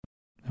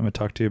I'm going to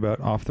talk to you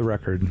about off the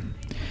record.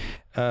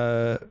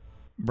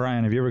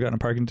 Brian, have you ever gotten a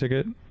parking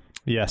ticket?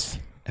 Yes.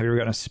 Have you ever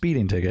gotten a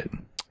speeding ticket?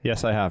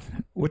 Yes, I have.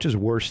 Which is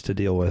worse to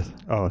deal with?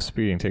 Oh,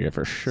 speeding ticket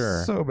for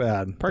sure. So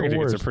bad. Parking The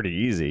tickets worst. are pretty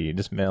easy. You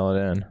just mail it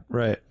in.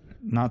 Right.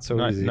 Not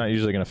so easy. Not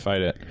usually going to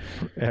fight it.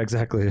 Yeah,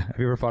 exactly. Have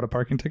you ever fought a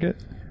parking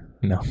ticket?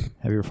 No. Have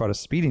you ever fought a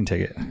speeding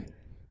ticket?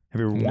 Have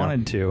you ever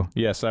wanted to?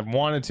 Yes, I've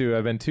wanted to.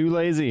 I've been too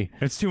lazy.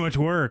 It's too much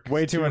work.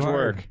 Way too much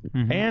hard. work.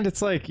 Mm-hmm. And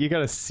it's like you got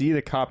to see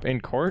the cop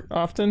in court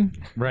often.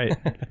 Right.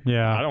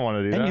 Yeah. I don't want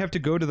to do And that. you have to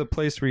go to the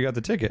place where you got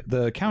the ticket,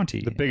 the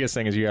county. The biggest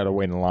thing is you got to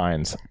wait in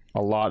lines.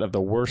 A lot of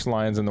the worst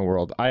lines in the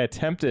world. I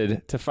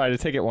attempted to fight a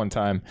ticket one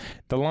time.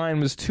 The line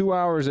was 2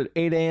 hours at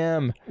 8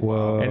 a.m.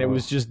 Whoa. And it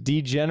was just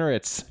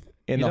degenerates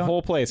in You the don't-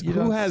 whole place. you Who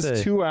don't has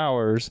say. 2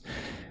 hours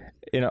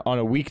on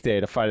a weekday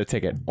to fight a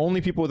ticket?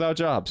 Only people without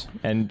jobs.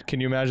 And can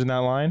you imagine that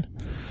line?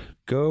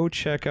 Go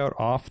check out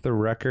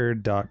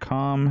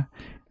offtherecord.com.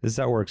 This is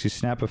how it works. You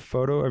snap a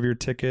photo of your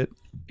ticket,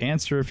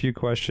 answer a few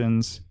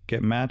questions,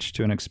 get matched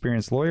to an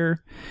experienced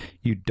lawyer.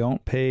 You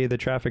don't pay the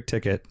traffic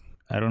ticket.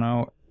 I don't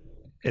know.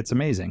 It's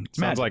amazing. It's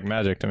Sounds magic. like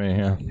magic to me,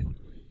 yeah.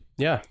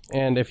 Yeah,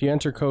 and if you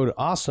enter code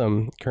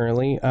AWESOME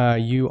currently,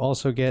 you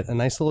also get a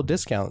nice little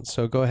discount.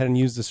 So go ahead and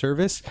use the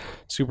service.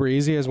 Super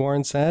easy, as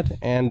Warren said.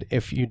 And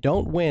if you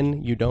don't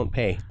win, you don't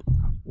pay.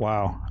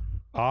 Wow.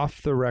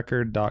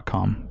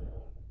 Offtherecord.com.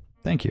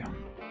 Thank you.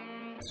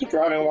 It's the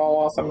Driving While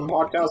Awesome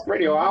Podcast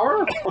Radio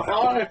Hour.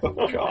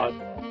 Oh, God.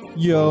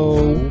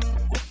 Yo.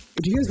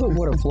 Do you guys know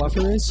what a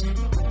fluffer is?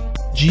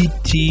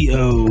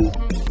 GTO.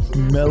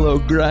 Mellow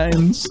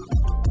grinds.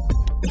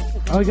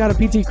 Oh, I got a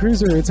PT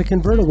Cruiser. It's a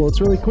convertible.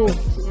 It's really cool.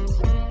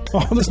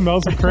 Oh, this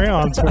smells of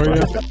crayons for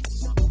you.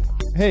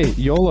 Hey,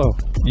 YOLO.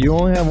 You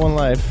only have one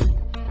life.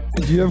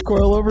 Do you have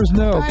coilovers?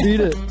 No. Beat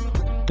it.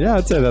 Yeah,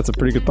 I'd say that's a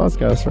pretty good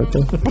podcast right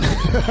there.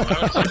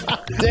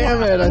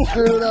 Damn it. I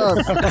screwed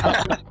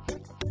up.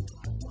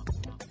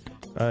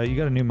 You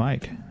got a new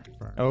mic.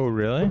 Oh,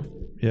 really?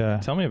 Yeah.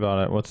 Tell me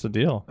about it. What's the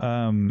deal?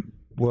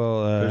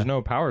 Well, There's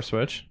no power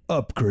switch.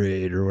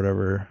 upgrade or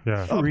whatever.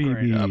 Yeah.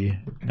 Freebie.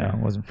 No, it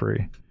wasn't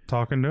free.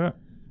 Talking to it?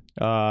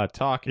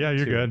 Talk. Yeah,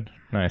 you're good.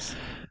 Nice.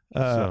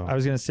 So- I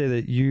was going to say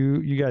that you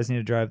guys need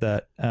to drive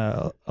that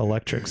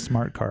electric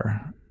smart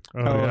car. Oh,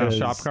 Oh, yeah. the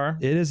shop car?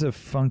 It is a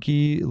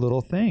funky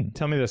little thing.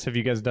 Tell me this. Have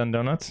you guys done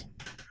donuts?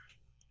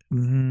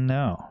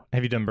 No.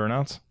 Have you done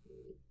burnouts?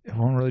 It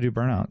won't really do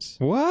burnouts.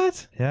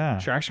 What? Yeah.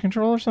 Traction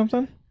control or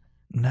something?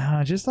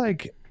 No, just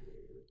like,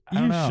 I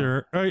don't You know.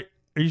 sure? Are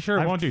you sure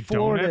it I've won't do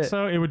floored donuts, it.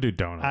 though? It would do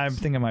donuts. I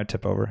think it might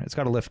tip over. It's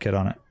got a lift kit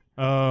on it.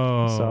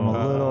 Oh. So I'm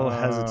a little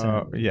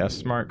hesitant. Yeah,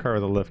 smart car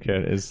with a lift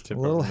kit is A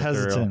little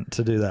hesitant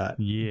to do that.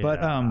 Yeah. But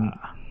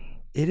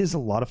it is a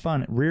lot of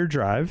fun. Rear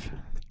drive,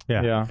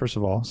 Yeah. Yeah. first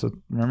of all. So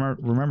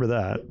remember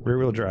that. Rear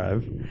wheel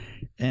drive.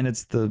 And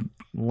it's the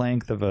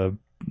length of a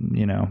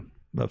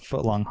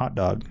foot long hot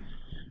dog.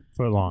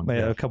 Foot long. Wait,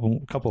 a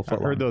couple I've foot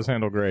long. heard those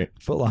handle great.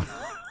 Foot long.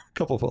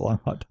 Couple foot long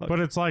hot dog. But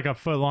it's like a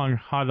foot long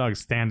hot dog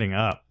standing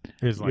up.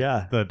 Is like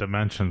Yeah. the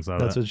dimensions of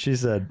That's it. what she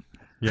said.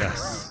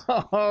 Yes.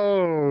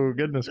 Oh,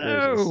 goodness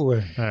gracious. All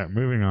right,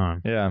 moving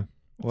on. Yeah.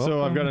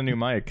 So I've got a Welcome. new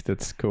mic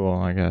that's cool,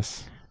 I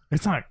guess.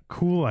 It's not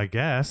cool, I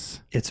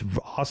guess. It's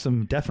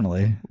awesome,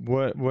 definitely.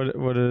 What are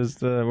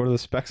the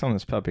specs on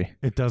this puppy?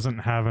 It doesn't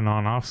have an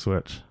on-off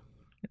switch.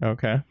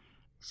 Okay.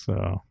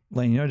 So,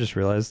 Lane, I just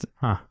realized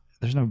huh.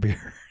 there's no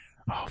beer.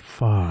 Oh,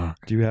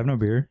 fuck. Do you have no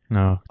beer?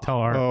 No. Tell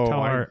Art. Oh,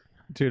 tell I- Art.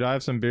 Dude, I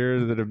have some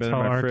beers that have been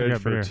Tell in my Art to fridge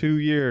get for beer. 2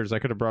 years. I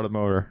could have brought them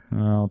over.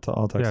 I'll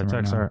text Yeah, him right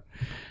text now. Art.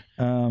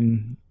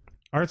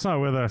 Art's not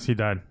with us. He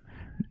died.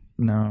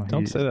 No.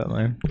 Don't say that,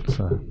 Lane.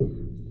 So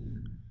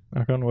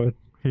Knock on wood.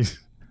 he's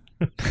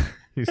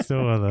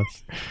still with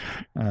us.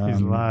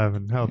 He's alive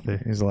and healthy.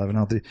 He's alive and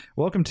healthy.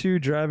 Welcome to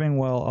Driving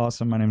Well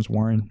Awesome. My name's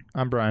Warren.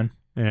 I'm Brian.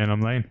 And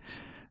I'm Lane.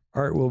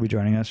 Art will be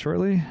joining us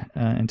shortly.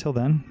 Until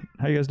then,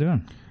 how you guys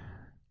doing?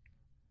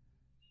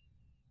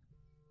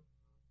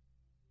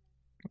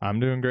 I'm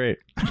doing great.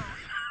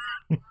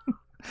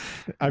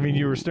 I mean,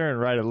 you were staring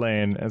right at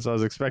Lane, and so I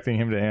was expecting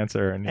him to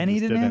answer, and He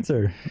didn't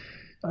answer.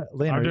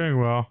 Lane, I'm doing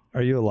well.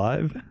 are you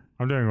alive?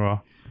 I'm doing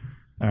well.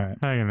 All right.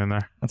 Hanging in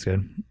there. That's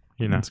good.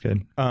 You know, That's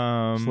good.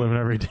 just living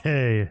every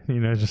day. You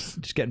know, just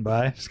Just getting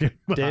by. getting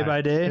Day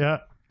by day? Yeah.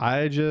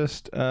 I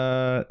just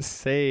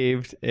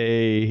saved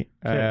a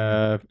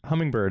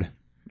hummingbird.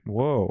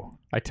 Whoa.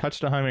 I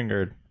touched a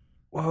hummingbird.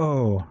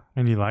 Whoa.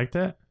 And you liked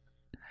it?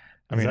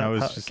 I mean, Is that I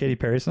was how- just Katy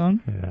Perry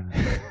song?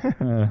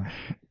 Yeah.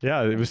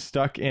 yeah, it was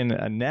stuck in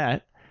a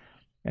net,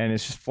 and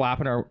it's just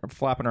flapping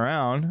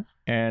around.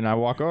 And I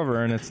walk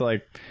over, and it's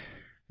like,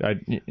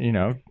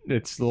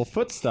 its little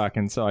foot stuck,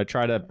 and so I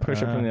try to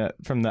push it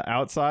from the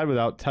outside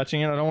without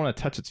touching it. I don't want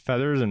to touch its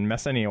feathers and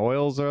mess any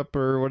oils up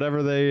or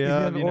whatever they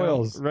have you know,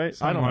 oils. right? I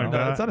Something don't like know.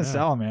 that. It's not a yeah.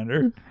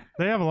 salamander.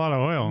 They have a lot of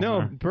oil. in No,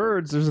 there.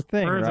 birds. There's a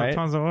thing, Birds right? have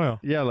tons of oil.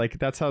 Yeah, like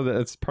that's how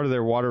it's part of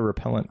their water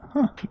repellent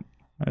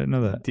I didn't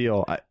know that.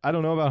 deal. I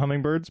don't know about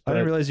hummingbirds, I but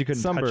didn't realize you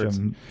couldn't some touch birds.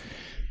 them.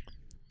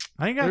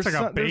 I think that's There's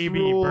like a some- there's baby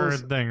rules.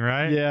 bird thing,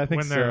 right? Yeah, I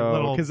think when they're so.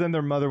 little. Because then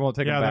their mother won't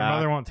take Yeah, them their back.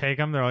 mother won't take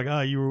them. They're like,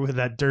 oh, you were with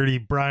that dirty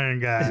Brian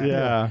guy.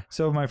 Yeah,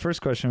 So my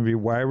first question would be,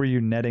 why were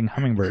you netting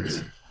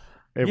hummingbirds?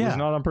 it Yeah. was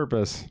not on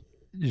purpose.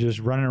 You just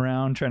running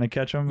around trying to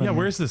catch them? Yeah,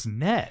 where's this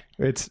net?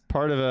 It's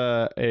part of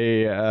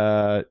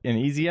an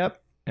Easy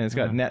Up, and it's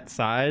got Yeah. net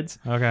sides.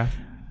 Okay.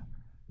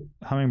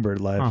 Hummingbird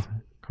life. Huh.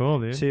 Cool,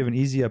 dude. So you have an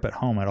easy up at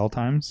home at all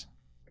times?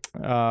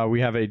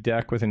 We have a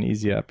deck with an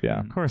Easy Up. Yeah,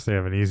 Of course they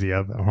have an easy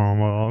up at home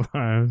at all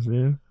times,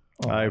 dude.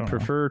 I don't know.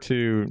 prefer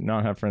to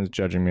not have friends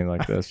judging me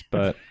like this.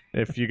 But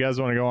if you guys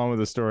want to go on with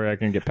the story, I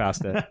can get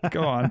past it.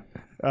 Go on.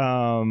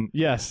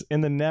 Yes,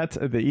 in the net,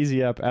 the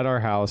Easy Up at our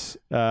house.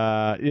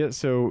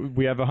 So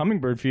we have a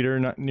hummingbird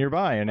feeder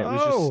nearby, and it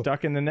was just Oh.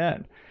 stuck in the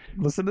net.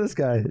 Listen to this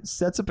guy.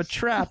 Sets up a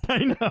trap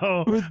I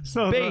know. with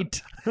So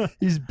bait.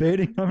 He's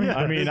baiting hummingbirds.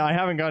 I mean, I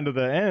haven't gotten to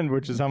the end,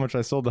 which is how much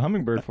I sold the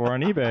hummingbird for on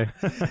eBay.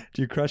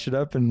 Do you crush it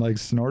up and like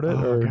snort it?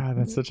 Oh or God,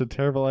 that's such a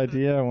terrible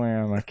idea,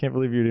 Wham! I can't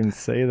believe you'd even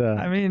say that.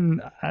 I mean,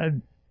 I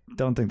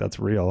don't think that's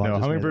real. I No,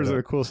 just made hummingbirds it are the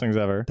up. coolest things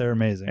ever. They're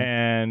amazing.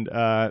 And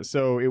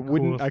so it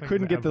wouldn't. I things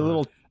couldn't get the ever.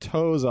 little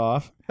toes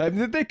off.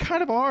 They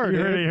kind of are. You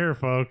heard dude. it here,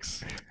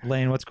 folks.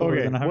 Lane, what's cooler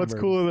Okay, than a hummingbird?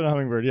 what's cooler than a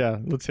hummingbird? Yeah,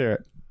 let's hear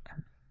it.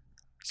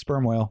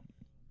 Sperm whale.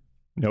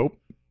 Nope.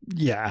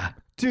 Yeah.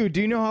 Dude,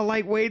 do you know how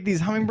lightweight these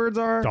hummingbirds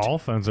are?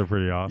 Dolphins are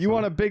pretty awesome. You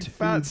want a big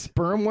fat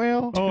sperm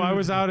whale? Oh, I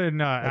was out in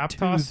A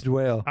Aptos. toothed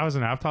whale. I was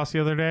in Aptos the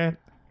other day.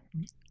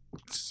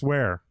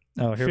 Swear,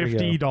 Oh, here 50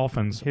 we go.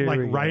 dolphins, Here like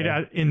we right go.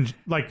 at in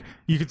like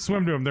you could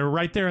swim to them. They're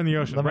right there in the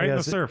ocean, Let me right in the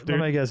guess surf, dude.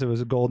 Let me guess, it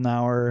was a golden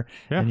hour,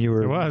 Yeah, and you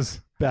were it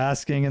was.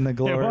 basking in the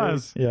glory.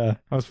 was. Yeah.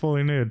 I was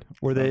fully nude.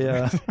 Were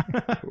they?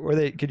 Were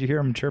they? Could you hear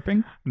them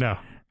chirping? No,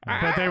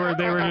 but they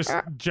were just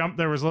jump.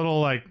 There was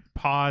little like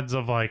pods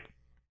of like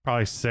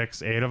probably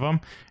 6, 8 of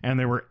them, and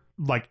they were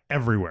like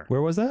everywhere.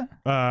 Where was that?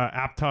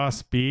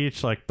 Aptos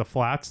Beach, like the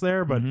flats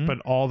there, but Mhm. but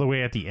all the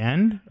way at the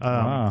end,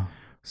 Wow.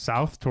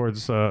 south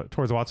towards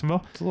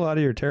Watsonville. It's a little out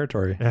of your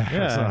territory.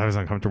 Yeah, I was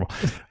uncomfortable.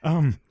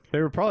 They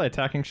were probably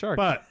attacking sharks.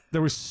 But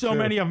there was so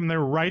many of them. They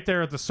were right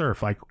there at the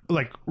surf, like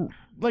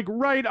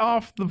right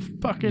off the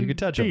fucking You could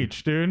touch 'em.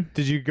 beach, dude.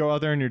 Did you go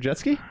out there in your jet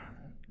ski?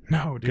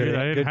 No, dude, Good-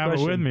 I didn't good have it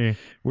with question. me.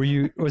 Were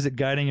you? Was it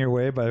guiding your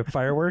way by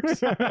fireworks?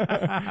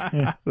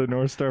 The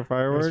North Star It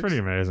fireworks. was pretty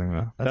amazing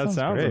though. That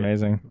sounds great.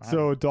 amazing.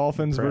 So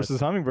dolphins impressed.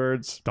 versus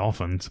hummingbirds,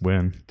 Dolphins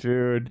win.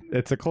 dude.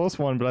 It's a close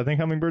one, but I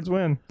think hummingbirds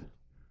win.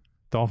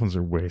 Dolphins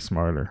are way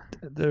smarter.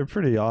 They're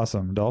pretty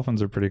awesome.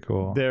 Dolphins are pretty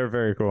cool. They're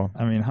very cool.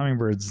 I mean,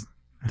 hummingbirds.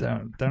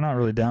 They're not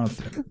really down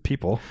with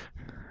people.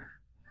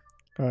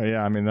 Oh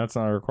yeah, I mean that's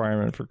not a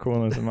requirement for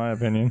coolness in my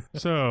opinion.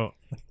 So,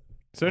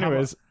 So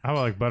anyways, how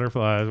about like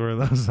butterflies? Where are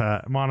those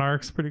at?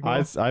 Monarchs, pretty cool.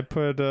 I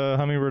put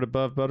hummingbird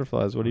above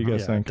butterflies. What do you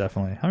guys Yeah, think?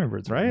 definitely.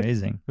 Hummingbirds are Right?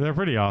 amazing. They're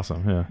pretty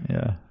awesome. Yeah.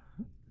 Yeah.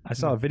 I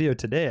saw a video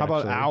today. How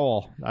about actually.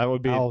 owl? That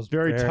would be a Owl's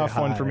very very tough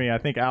one for high. me. I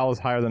think owl is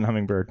higher than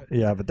hummingbird.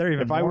 Yeah, but they're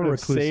even If I more would have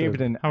reclusive.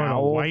 saved an How about a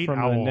owl white from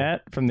the owl?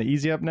 net, from the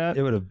Easy Up net,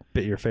 it would have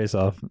bit your face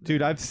off.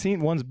 dude, I've seen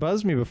one's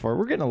buzzed me before.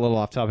 We're getting a little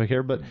off topic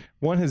here, but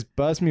one has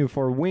buzzed me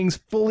before. Wings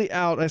fully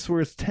out. I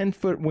swear it's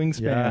 10-foot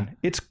wingspan. Yeah.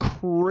 It's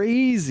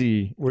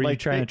crazy. Were you Like,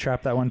 trying to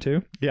trap that one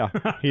too? Yeah,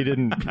 he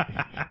didn't.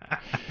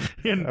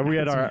 We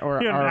had our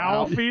an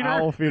owl feeder?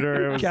 Owl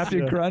feeder. It was,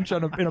 Captain yeah. Crunch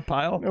in a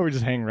pile. No, we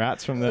just hang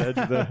rats from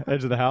the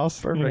edge of the house.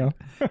 Perfect. you know.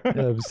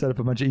 Yeah, we set up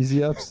a bunch of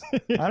easy ups.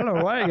 I don't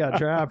know why he got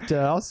trapped.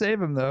 I'll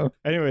save him though.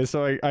 Anyway,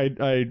 so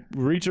I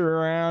reach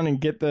around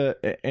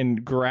and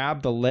and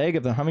grab the leg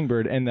of the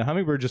hummingbird, and the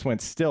hummingbird just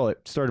went still.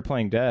 It started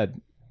playing dead.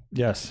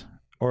 Yes.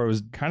 Or it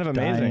was Kind of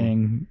amazing.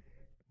 dying.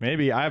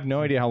 Maybe I have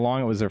no idea how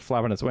long it was there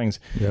flapping its wings.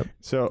 Yep.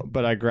 So,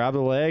 but I grab the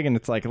leg, and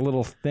it's like a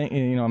little thing.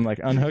 You know, I'm like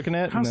unhooking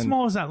it. How and then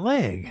small is that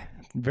leg?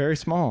 Very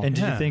small. And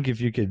did Yeah. you think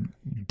if you could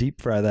deep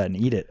fry that and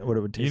eat it, what it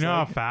would taste You know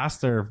like? how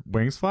fast their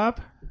wings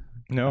flap?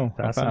 no,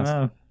 Fast how fast?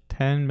 enough.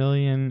 10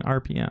 million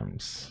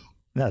RPMs.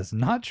 That's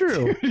not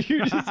true.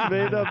 You just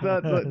made up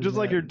that, just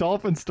like your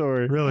dolphin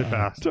story. Really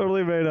fast.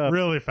 Totally made up.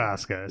 Really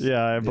fast, guys.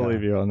 Yeah, I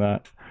believe you on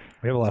that.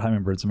 We have a lot of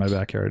hummingbirds in my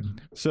backyard.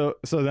 So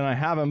then I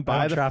have him I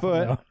by don't the trap 'em,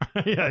 foot.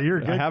 though. Yeah, you're a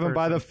good. I have him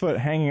by the foot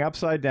hanging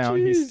upside down.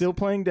 Jeez. He's still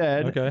playing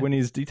dead Okay. when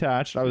he's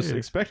detached. I was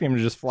expecting him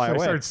to just fly So I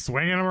away. started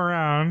swinging them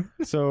around.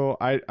 So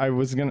I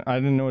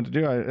didn't know what to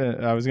do.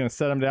 I was gonna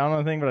set him down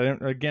on the thing, but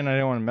I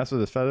didn't want to mess with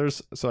his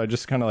feathers. So I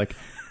just kind of like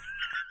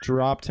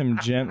dropped him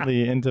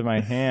gently into my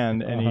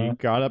hand, and he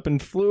got up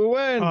and flew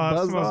away and Oh, that's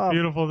buzzed the most off.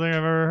 beautiful thing I've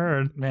ever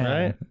heard. Man,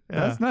 Right?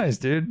 that's nice,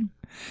 dude.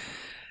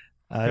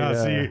 Yeah,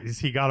 so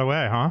he got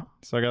away, huh?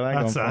 So I got that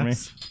That going for me.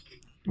 sucks.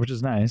 Which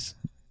is nice.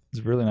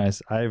 It's really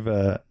nice.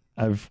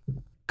 I've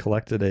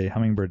collected a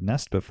hummingbird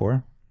nest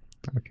before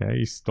Okay,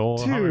 you stole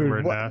a Dude,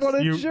 hummingbird what- nest. what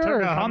a you jerk.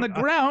 Took a on the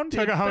ground.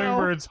 Took it a fell.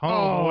 hummingbird's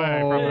home away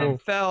from him.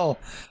 It fell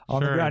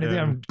on Sure the ground. it You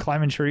think did. I'm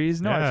climbing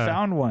trees? No, I Yeah.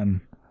 found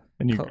one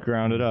And you Cool.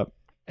 ground it up.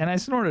 and I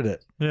snorted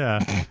it. Yeah.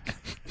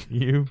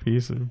 You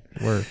piece of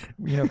work.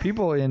 You know,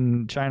 people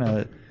in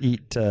China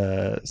eat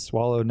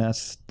swallow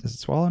nest. Is it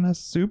swallow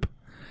nest soup?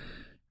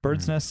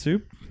 Bird's nest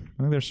soup.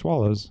 I think they're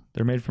swallows.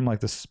 They're made from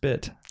like the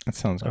spit That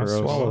sounds Of gross.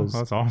 swallows.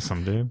 That's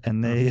awesome, dude.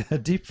 And they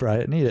deep fry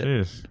it and eat it.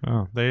 Jeez.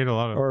 Oh, they eat a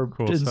lot of Or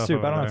cool in stuff. soup.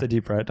 I don't over have to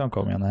deep fry it. Don't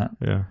quote me on that.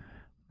 there. Yeah.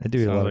 They do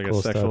eat a Sounds lot like of cool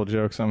a sexual stuff.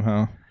 joke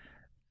somehow.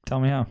 Tell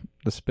me how.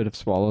 The spit of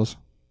swallows.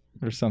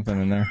 There's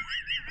something in there.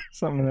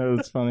 Something in there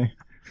that's funny.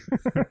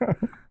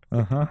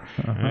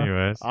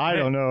 Anyways. I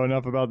don't know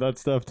enough about that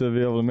stuff to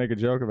be able to make a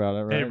joke about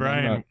it. Right? Hey,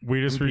 Brian,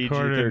 we just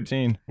recorded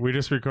PG-13.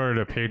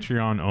 a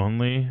Patreon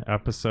only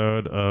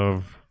episode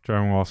of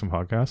Driving While Awesome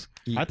podcast.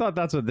 I thought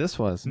that's what this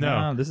was.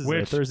 No, this is a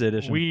which Thursday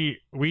edition. We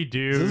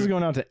do. This is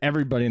going out to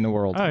everybody in the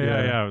world. Oh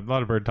yeah, a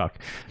lot of bird talk.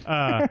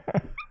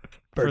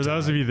 For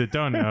those of you that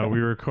don't know, we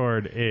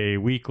record a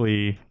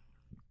weekly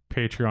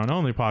Patreon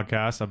only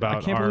podcast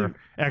about can't our believe-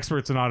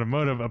 experts in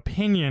automotive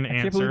opinion I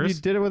can't believe you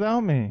answers. did it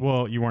without me.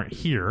 Well, you weren't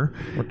here,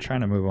 We're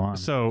trying to move on.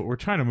 so we're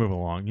trying to move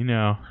along. You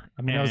know,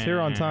 I mean, I was here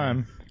on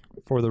time.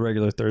 For the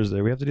regular Thursday.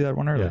 We have to do that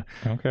one early.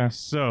 Okay.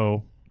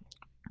 So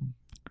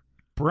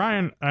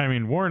Warren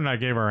and I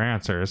gave our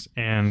answers,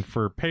 and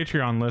for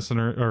Patreon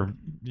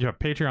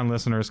Patreon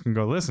listeners can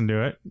go listen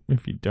to it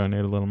if you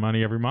donate a little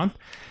money every month.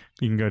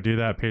 You can go do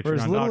that at For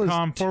as little as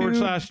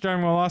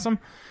patreon.com/Driving While Awesome.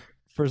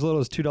 For as little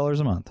as $2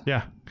 a month.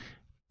 Yeah.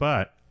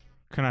 But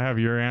can I have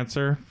your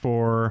answer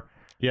for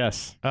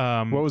Yes.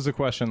 what What was the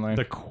question, Lane?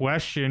 the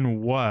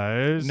question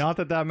was Not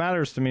that that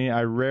matters to me.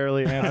 I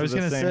rarely answer was the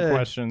gonna same say,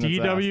 question. that's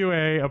asked.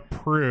 DWA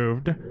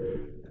approved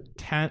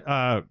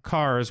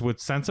cars with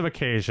sense of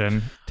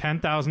occasion,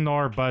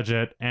 $10,000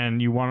 budget,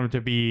 and you want them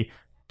to be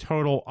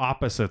total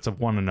opposites of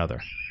one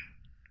another.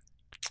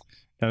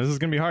 Now, this is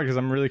going to be hard because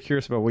I'm really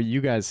curious about what you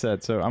guys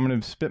said. So I'm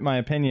going to spit my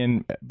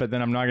opinion, but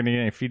then I'm not going to get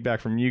any feedback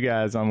from you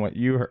guys on what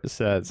you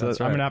said. So That's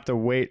I'm right. going to have to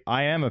wait.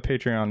 I am a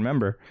Patreon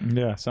member,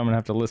 Yeah. so I'm going to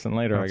have to listen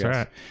later, That's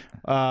I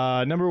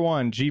guess. Number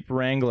 1, Jeep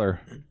Wrangler.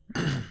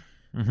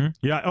 Mm-hmm.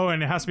 Yeah. Oh,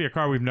 and it has to be a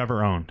car we've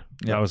never owned.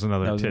 Yeah, That was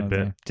another that was another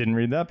tidbit. thing. Didn't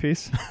read that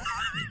piece.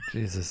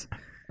 Jesus.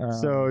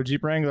 So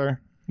Jeep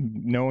Wrangler,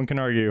 no one can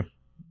argue.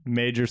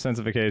 Major sense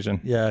of occasion.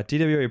 Yeah,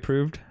 DWA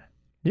approved.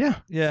 Yeah.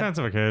 Yeah. Sense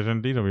of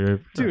occasion, DWA.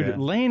 Dude, Yeah.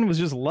 Lane was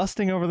just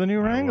lusting over the new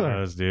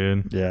Wrangler. Was,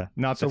 dude. Yeah.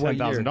 Not the So what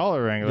year?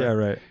 $10,000 Wrangler. Yeah,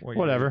 right. What year?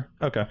 Whatever.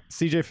 Okay.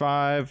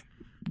 CJ5,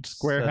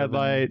 square 7.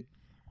 headlight,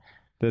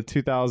 the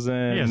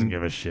 2000. He doesn't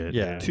give a shit.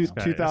 Yeah. dude. This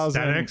guy-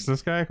 2000 aesthetics.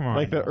 This guy, come on.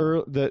 like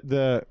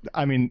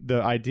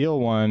the ideal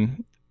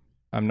one.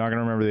 I'm not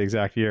gonna remember the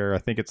exact year. I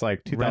think it's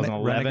like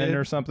 2011 Renegade?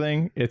 or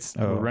something. It's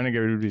Oh.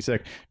 Renegade would be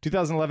sick.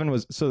 2011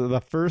 was so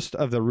the first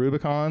of the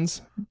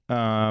Rubicons.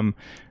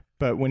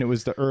 But when it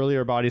was the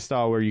earlier body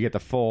style where you get the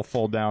full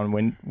fold down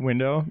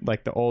window,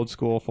 like the old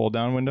school fold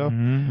down window,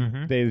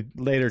 Mhm. they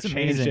later It's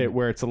changed amazing. it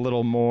where it's a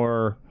little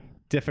more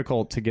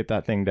difficult to get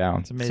that thing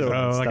down. It's amazing. So,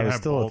 Oh, like that it was had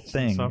still a bolts and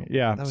thing. stuff?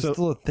 yeah, That was so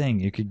still a thing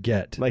you could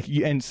get. like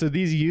and so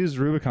these used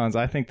Rubicons,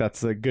 I think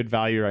that's a good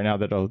value right now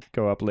that'll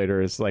go up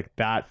later. Is like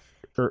that,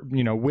 or,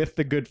 with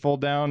the good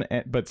fold down,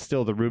 but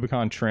still the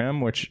Rubicon trim,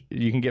 which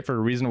you can get for a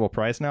reasonable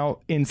price now.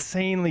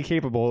 Insanely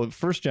capable.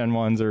 First gen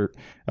ones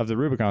of the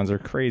Rubicons are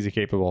crazy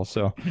capable.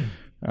 So,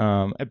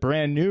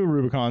 brand new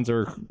Rubicons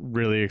are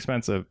really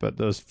expensive, but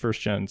those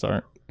first gens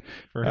aren't.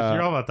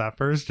 You're all about that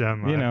first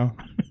gen. You know.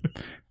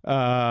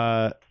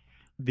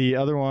 The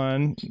other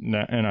one,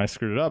 and I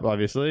screwed it up,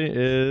 obviously,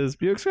 is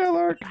Buick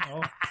Skylark.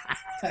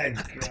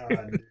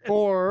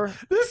 Or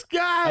this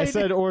guy. I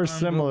said or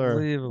similar,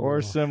 Unbelievable.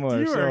 or similar.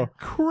 You So are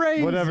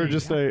crazy. whatever,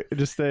 just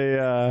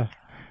a.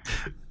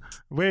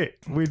 Wait,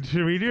 we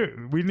need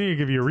to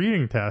give you a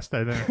reading test,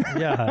 I think.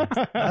 yeah.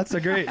 That's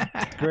a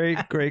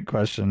great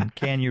question.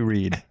 Can you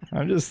read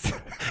I'm just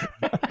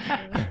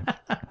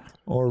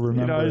or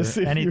remember I just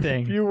see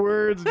anything? A few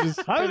words.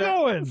 Just How's it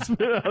going?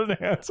 spit out an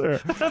answer.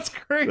 That's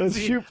crazy. Let's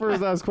shoot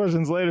first, ask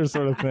questions later,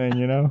 sort of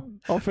thing.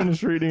 I'll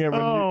finish reading it when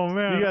Oh,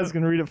 man. you guys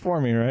can read it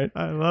for me, right?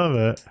 I love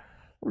it.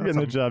 We're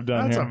getting the job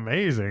done That's here.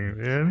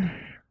 amazing, dude.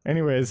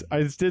 Anyways,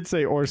 I did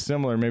say or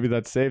similar. Maybe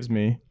that saves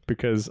me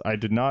because I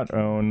did not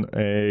own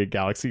a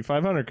Galaxy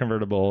 500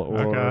 convertible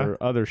or Okay.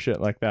 other shit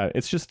like that.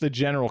 It's just the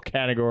general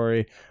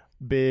category,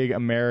 big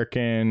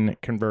American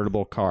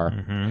convertible car.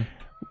 Mm-hmm.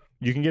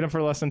 You can get them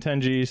for less than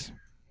 10 Gs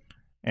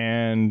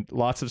and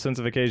lots of sense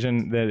of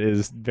occasion that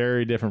is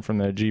very different from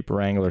the Jeep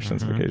Wrangler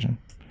sense of occasion.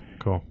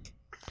 Cool.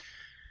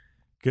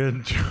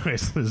 Good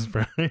choices,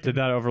 Brian. Did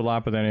that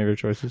overlap with any of your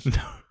choices? No.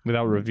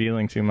 Without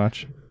revealing too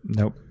much?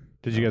 Nope.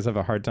 Did you guys have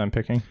a hard time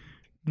picking?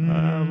 a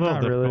little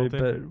Not really,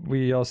 difficulty. but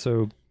we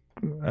also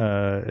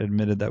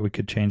admitted that we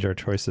could change our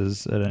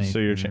choices at any. So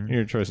your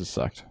choices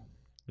sucked.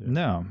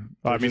 no,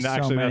 I There's mean, just so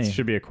actually, that many.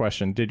 should be a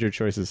question. Did your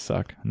choices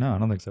suck? No, I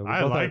don't think so. We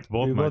I both liked had-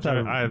 both we my both had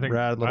choices. I think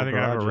rad little I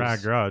have a rad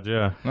garages. garage,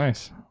 yeah.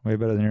 Nice. Way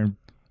better than your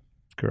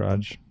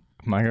garage.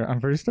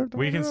 I'm pretty stoked. on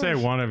We my can say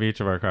garage. one of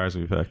each of our cars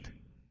we picked.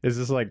 Is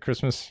this like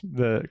Christmas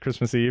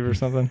Eve or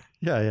something?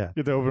 Yeah.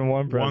 Get to open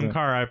one present. One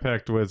car I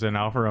picked was an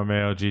Alfa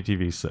Romeo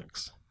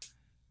GTV6.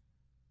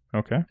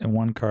 Okay. And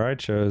one car I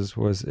chose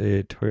was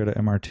a Toyota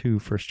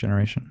MR2 first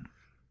generation.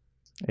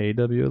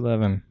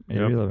 AW11.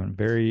 AW11.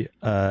 Very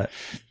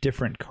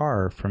different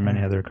car from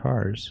many other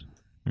cars.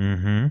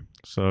 Mm-hmm.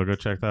 So go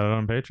check that out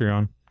on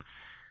Patreon.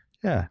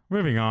 Yeah.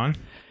 Moving on.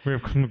 We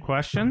have some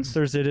questions.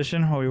 Thursday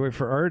edition. While we wait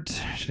for Art,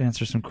 should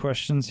answer some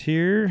questions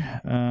here.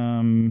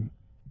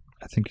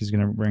 I think he's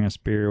going to bring us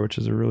beer, which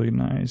is a really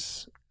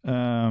nice.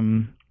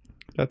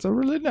 That's a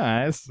really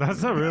nice.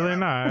 That's a really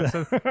nice.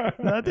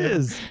 That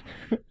is.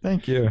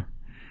 Thank you.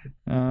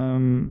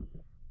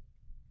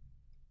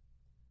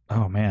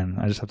 Oh man,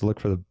 I just have to look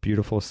for the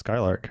beautiful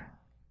Skylark.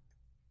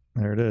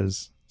 There it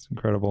is. It's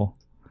incredible.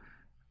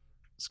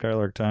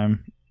 Skylark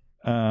time.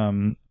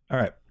 All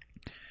right.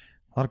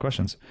 A lot of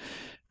questions.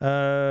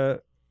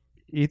 E36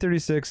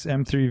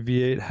 M3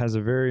 V8 has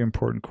a very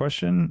important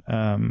question.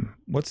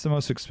 What's the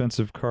most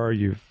expensive car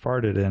you've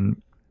farted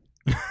in?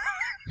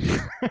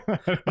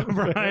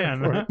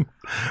 Brian.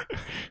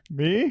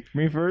 Me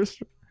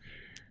first.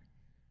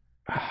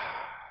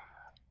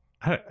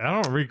 I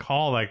don't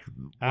recall like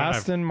when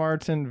Aston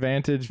Martin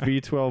Vantage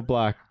V12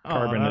 Black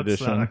Carbon that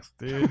Edition. sucks,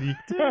 dude. You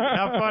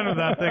have fun with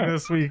that thing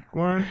this week,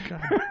 Warren.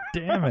 God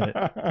Damn it.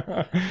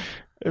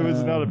 It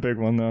was not a big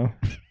one though.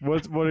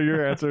 What are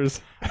your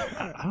answers?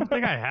 I don't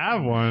think I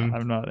have one.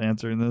 I'm not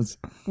answering this.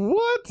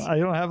 What? I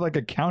don't have like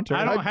a counter.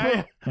 I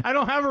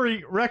don't have a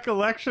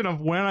recollection of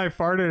when I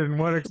farted and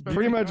what expensive.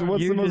 Pretty much.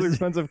 What's You the most just-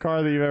 expensive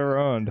car that you've ever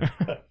owned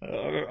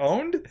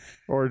Owned?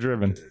 or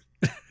driven?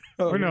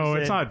 Oh, no, you're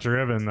it's saying not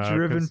driven though.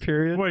 driven 'cause-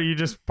 period. What, are you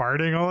just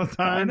farting all the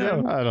time? I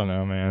know. I don't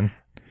know, man.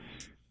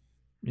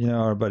 You know,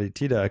 our buddy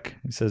T-Duck,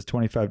 he says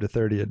 25 to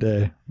 30 a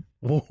day.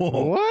 What?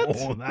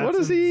 that's What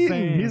is he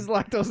insane. eating? He's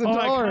lactose Oh, I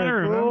intolerant. kind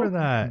of remember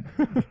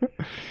that.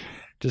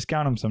 Just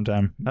count them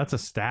sometime. That's a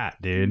stat,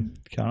 dude.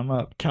 Count them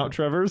up. Count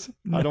Trevor's?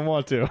 I don't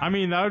want to. I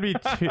mean, that would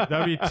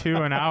be two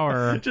an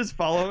hour. Just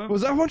follow him.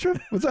 Was that one trip?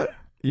 Was that?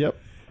 Yep.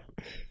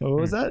 What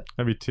was that?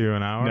 That'd be 2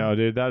 an hour. No,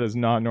 dude, that is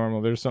not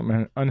normal. There's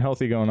something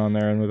unhealthy going on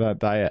there, and with that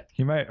diet,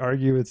 You might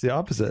argue it's the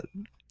opposite. he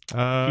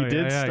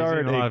did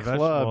start a club.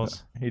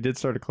 Vegetables. He did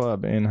start a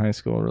club in high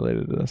school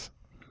related to this.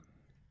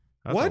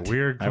 That's What? a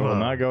weird I club. will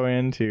not go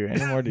into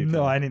any more detail.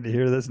 No, I need to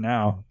hear this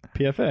now.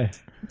 PFA.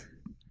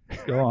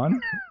 Go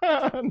on.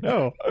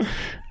 No.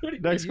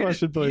 Next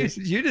question, please.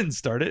 You didn't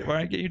start it. Why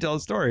don't you tell the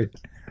story?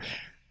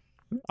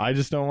 I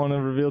just don't want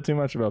to reveal too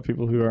much about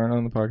people who aren't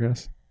on the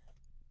podcast.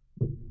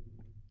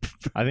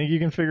 I think you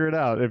can figure it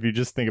out if you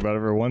just think about it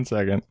for 1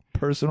 second.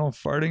 Personal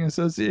Farting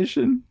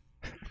Association.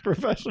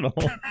 Professional.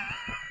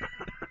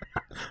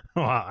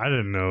 Wow, I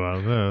didn't know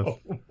about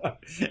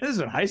this. This is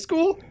in high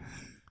school?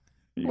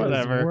 You guys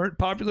Whatever. weren't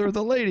popular with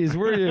the ladies,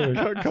 were you?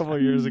 A couple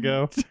of years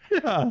ago.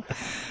 Yeah.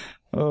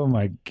 Oh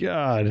my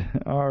God.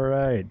 All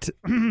right.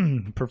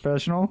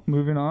 Professional.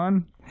 Moving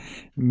on.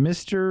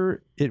 Mr.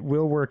 It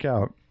Will Work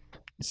Out.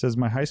 It says,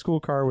 my high school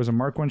car was a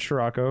Mark I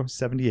Scirocco,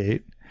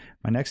 78.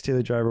 My next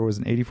daily driver was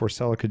an 84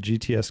 Celica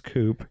GTS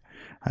Coupe.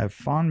 I have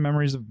fond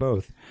memories of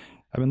both.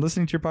 I've been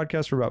listening to your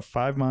podcast for about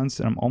 5 months,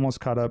 and I'm almost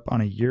caught up on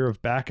a year of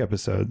back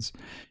episodes.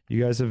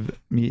 You guys have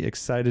me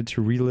excited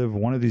to relive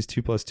one of these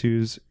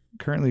 2+2s.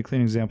 Currently, clean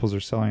examples are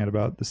selling at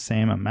about the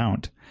same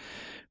amount.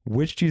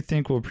 Which do you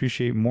think will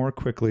appreciate more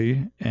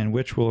quickly, and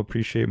which will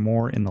appreciate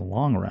more in the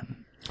long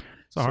run?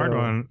 It's a hard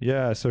one.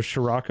 Yeah, so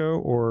Scirocco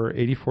or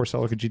 84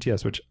 Celica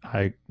GTS, which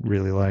I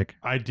really like.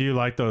 I do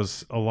like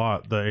those a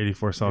lot, the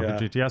 84 Celica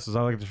Yeah. GTSs.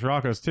 I like the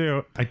Scirocco's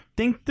too. I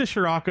think the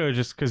Scirocco,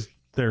 just because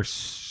they're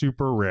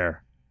super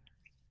rare.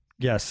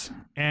 Yes,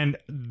 And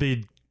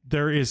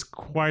there is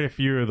quite a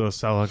few of those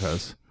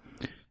Celicas.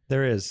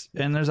 there is.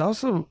 And there's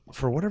also,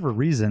 for whatever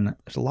reason,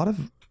 there's a lot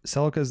of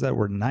Celicas that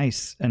were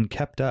nice and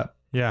kept up.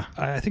 Yeah.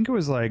 I think it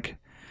was like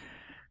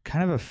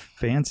kind of a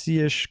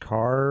fancy-ish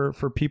car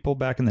for people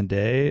back in the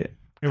day.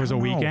 It was a I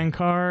don't know. weekend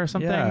car or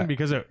something Yeah.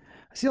 because I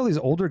see all these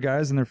older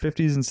guys in their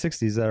 50s and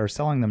 60s that are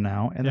selling them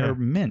now, and Yeah. they're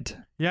mint.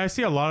 I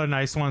see a lot of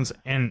nice ones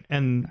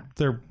and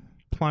they're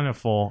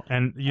plentiful,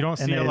 and you don't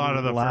And see a they lot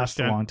of the last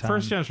a long time.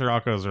 first gen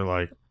Scirocco's are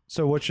like,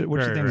 So what you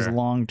Very think is rare.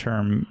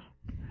 long-term?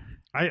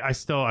 I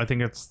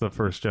think it's the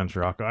first gen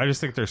Scirocco. I just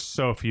think there's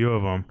so few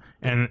of them,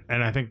 and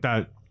I think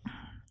that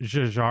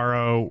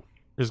Giugiaro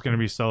is going to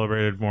be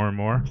celebrated more and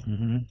more.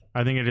 Mm-hmm.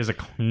 I think it is a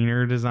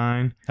cleaner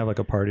design. Have like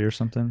a party or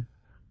something?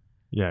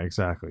 Yeah,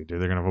 exactly, dude.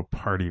 They're going to have a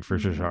party for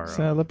Giugiaro.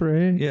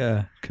 Celebrate.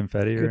 Yeah,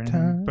 confetti or Good anything.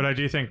 time. But I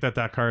do think that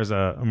car is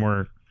a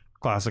more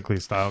classically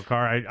styled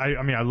car.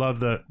 I mean, I love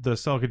the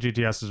Celica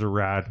GTSs are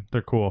rad.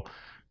 They're cool.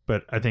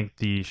 But I think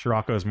the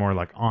Scirocco is more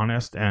like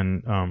honest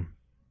and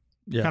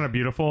Yeah. kind of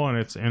beautiful in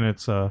its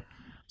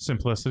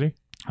simplicity.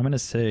 I'm going to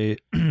say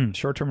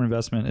short-term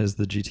investment is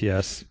the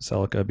GTS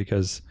Celica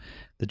because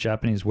the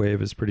Japanese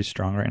wave is pretty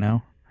strong right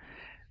now.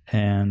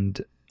 And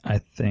I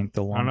think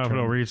the I long-term... don't know if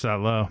it'll reach that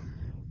low.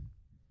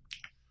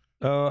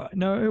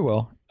 No, it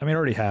will. I mean, it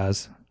already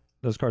has.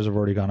 Those cars have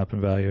already gone up in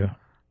value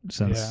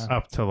since... Yeah.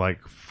 Up to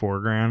like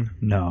 $4,000.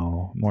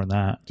 No, more than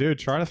that. Dude,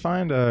 try to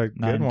find a good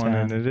 9, one. 10.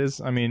 And it is,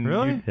 I mean,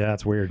 Really? Yeah,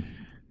 it's weird.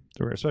 It's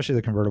weird, especially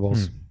the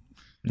convertibles.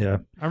 Yeah.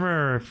 I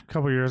remember a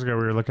couple of years ago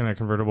we were looking at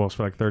convertibles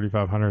for like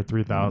 3,500,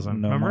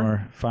 3,000. No Remember?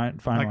 more. Find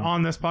Like one.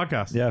 on this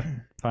podcast. Yeah,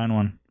 find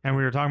one. And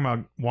we were talking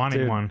about wanting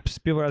Dude, one.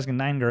 people are asking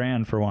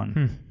 $9,000 for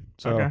one.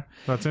 So, Okay.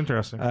 That's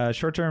interesting.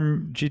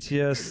 short-term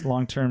GTS,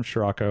 long-term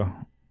Scirocco.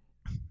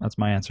 That's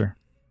my answer.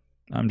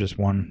 I'm just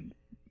one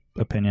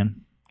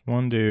opinion.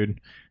 One dude.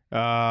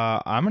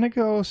 I'm gonna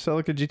go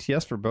Celica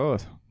GTS for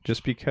both,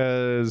 just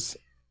because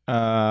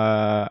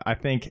I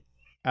think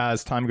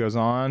as time goes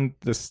on,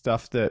 the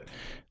stuff that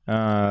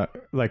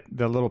like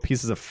the little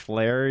pieces of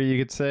flare, you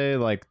could say,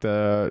 like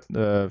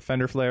the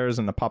fender flares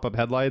and the pop-up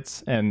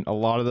headlights, and a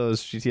lot of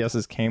those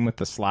GTSs came with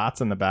the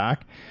slats in the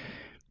back.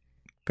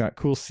 Got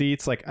cool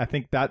seats. Like, I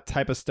think that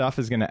type of stuff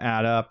is going to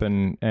add up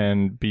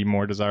and be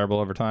more desirable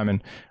over time.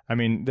 And I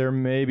mean, there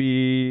may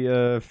be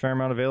a fair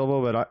amount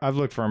available, but I've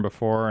looked for them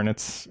before, and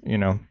it's, you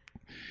know,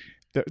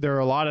 there are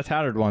a lot of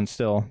tattered ones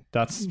still.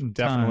 That's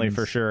definitely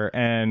for sure.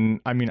 And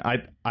I mean,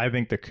 I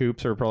think the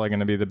coupes are probably going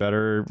to be the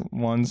better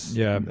ones.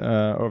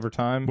 Over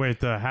time.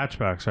 Wait, the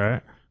hatchbacks,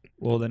 right?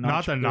 Well, the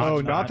Not the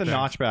not notch. the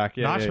notchback.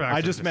 Yeah, Notchbacks I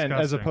are just meant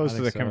as disgusting. opposed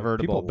to the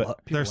convertible. But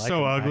They're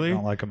so ugly. I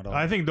don't like them at all.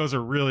 I think those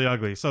are really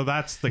ugly. So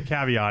that's the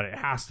caveat. It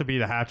has to be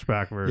the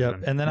hatchback version.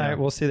 Yep. And then I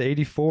will say the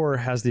 84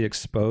 has the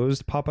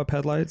exposed pop-up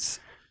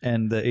headlights,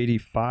 and the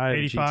 85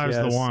 85 is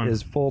the GTS one.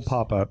 is full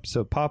pop-up.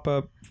 So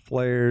pop-up,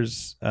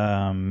 flares,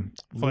 Flares,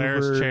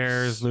 louvers,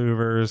 chairs,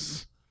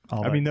 louvers.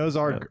 all I mean, that. those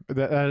are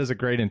that is a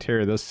great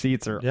interior. Those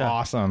seats are Yeah.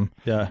 awesome.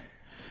 Yeah.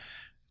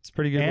 It's a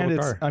pretty good And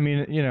little it's, car. I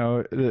mean, you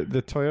know,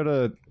 the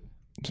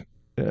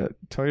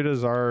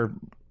Toyotas are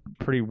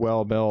pretty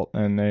well built,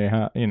 and they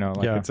have, you know,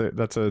 like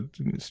that's a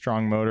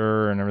strong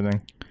motor and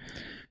everything.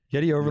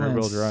 Yeti Overland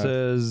rear-wheel drive.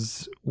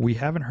 says, we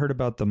haven't heard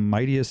about the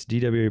mightiest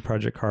DWA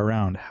project car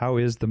around. How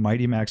is the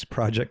Mighty Max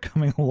project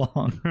coming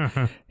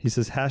along? He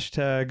says,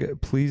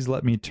 hashtag, please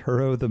let me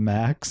Turo the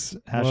Max.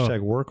 Hashtag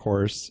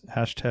workhorse.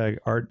 Hashtag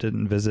Art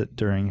didn't visit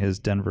during his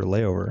Denver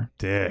layover.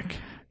 Dick.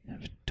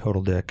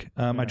 Total dick.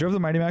 I drove the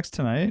Mighty Max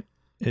tonight.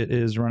 It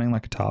is running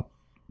like a top.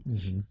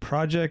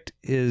 Project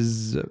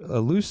is a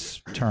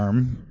loose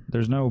term.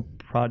 There's no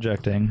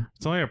projecting.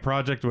 It's only a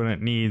project when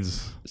it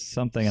needs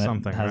Something, and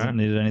something, it hasn't right?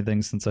 needed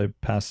anything since I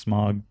passed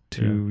smog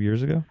 2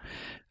 years ago.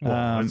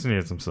 Well, it's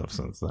needed some stuff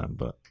since then,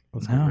 but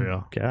let's be No,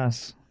 real.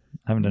 gas.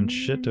 I haven't done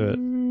shit to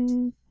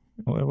it.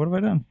 What have I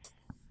done?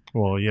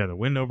 Well, yeah, the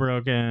window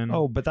broken.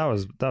 Oh, but that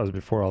was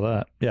before all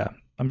that. Yeah,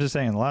 I'm just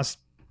saying. The last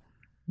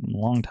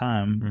long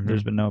time,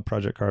 there's been no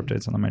project car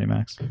updates on the Mighty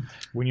Max.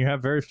 When you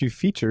have very few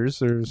features,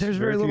 there's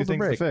very little few to things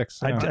break. to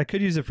fix. I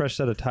could use a fresh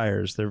set of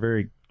tires. They're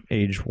very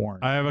age worn.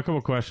 I have a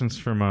couple questions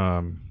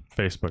from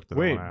Facebook. That I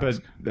Wait, wanna but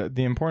ask.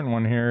 the important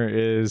one here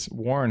is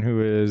Warren,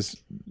 who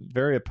is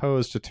very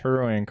opposed to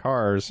Turoing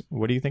cars.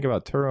 What do you think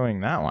about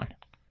Turoing that one?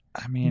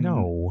 I mean,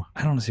 no.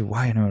 I don't see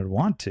why anyone would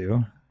want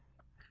to.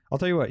 I'll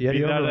tell you what, Yeti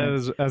Be that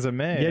Overland. as a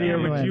may. Yeti I mean,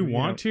 Overland, Would you you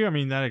want to? I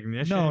mean, that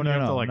ignition. No, you have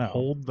to no, like no.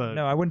 hold the.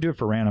 No, I wouldn't do it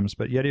for randoms,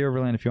 but Yeti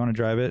Overland, if you want to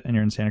drive it and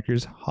you're in Santa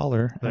Cruz,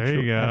 holler. There at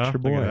you go. At your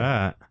boy. Look at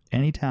that.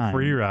 Anytime.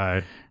 Free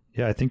ride.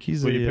 Yeah, I think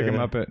he's will you pick him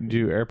up at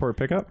do airport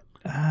pickup?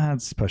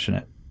 It's pushing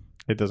it.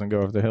 It doesn't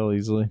go up the hill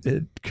easily.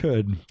 It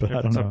could, but If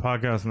I don't it's a know.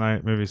 podcast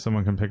night, maybe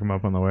someone can pick him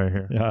up on the way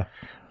here. Yeah.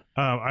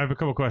 I have a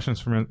couple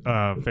questions from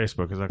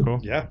Facebook. Is that cool?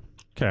 Yeah.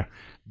 Okay.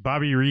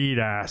 Bobby Reed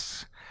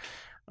asks,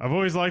 I've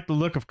always liked the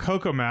look of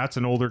Cocoa Mats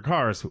in older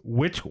cars.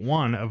 Which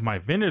one of my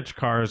vintage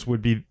cars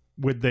would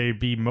they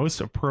be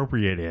most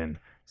appropriate in?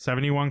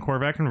 71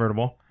 Corvette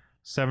convertible,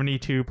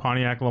 72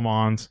 Pontiac Le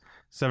Mans,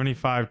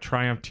 75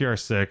 Triumph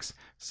TR6,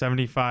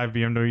 75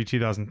 BMW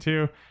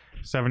 2002,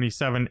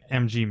 77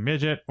 MG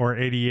Midget, or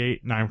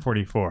 88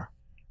 944?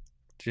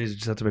 Jeez, you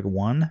just have to pick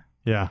one?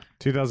 Yeah.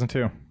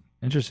 2002.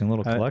 Interesting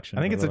little collection.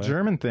 I think by it's a the way.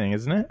 German thing,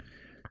 isn't it?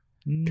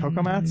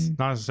 Cocoa Mats?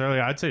 Not necessarily.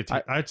 I'd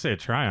say a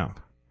Triumph.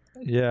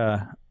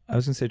 Yeah. I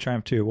was going to say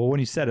Triumph too. Well, when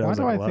you said it, I Why was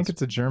do like, I well, think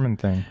that's- it's a German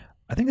thing?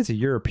 I think it's a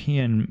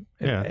European.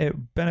 Yeah.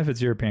 It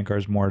benefits European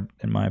cars more,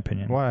 in my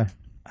opinion. Why?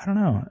 I don't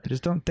know. I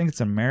just don't think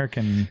it's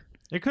American.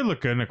 It could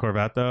look good in a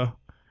Corvette, though.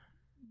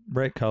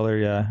 Bright color,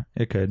 yeah,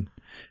 it could.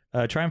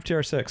 Triumph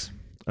TR6.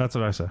 That's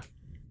what I said.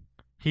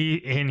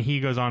 He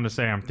goes on to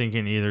say, I'm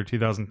thinking either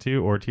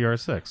 2002 or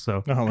TR6.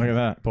 So Oh, look at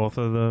that. both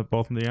of the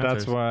answers.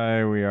 That's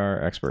why we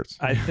are experts.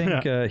 I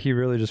think he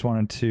really just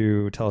wanted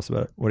to tell us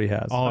about what he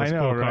has. all his I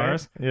know, cool right?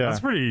 cars. Yeah. That's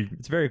pretty.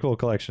 It's a very cool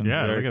collection.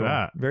 Yeah, Very look at cool.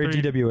 that. Very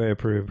Pretty- DWA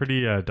approved.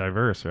 Pretty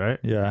diverse, right?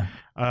 Yeah.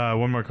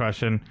 One more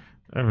question.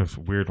 That was a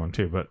weird one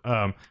too. But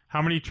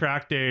how many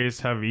track days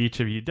have each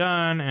of you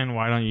done, and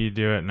why don't you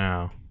do it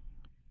now?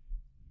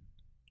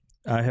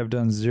 I have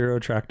done 0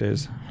 track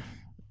days.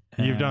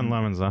 You've done And-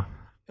 lemons though,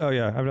 Oh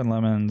yeah, I've done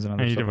lemons and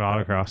other and you stuff did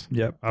like that. autocross.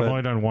 Yep. I've but-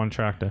 only done one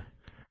track day,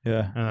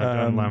 yeah. and I've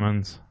done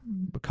lemons.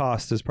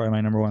 Cost is probably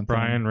my number one thing.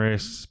 Brian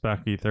raced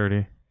Spec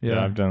E30,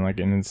 Yeah, I've done like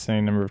an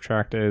insane number of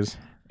track days.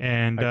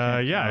 and I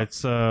can't yeah, count.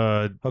 it's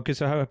Okay,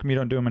 so how come you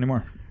don't do them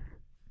anymore?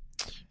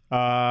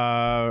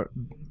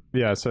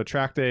 Yeah, so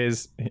track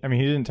days, I mean,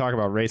 he didn't talk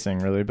about racing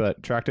really,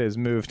 but track days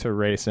moved to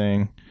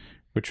racing,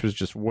 which was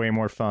just way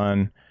more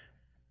fun.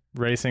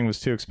 Racing was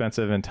too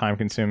expensive and time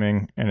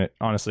consuming, and it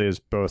honestly is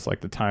both.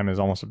 Like, the time is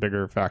almost a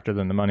bigger factor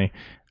than the money.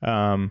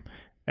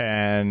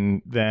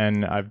 And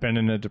then I've been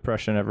in a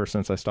depression ever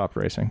since I stopped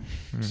racing.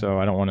 So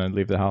I don't want to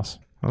leave the house.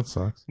 That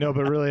sucks. No,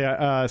 but really,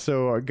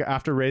 so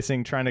after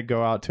racing, trying to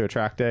go out to a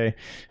track day,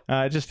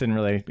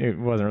 it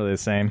wasn't really the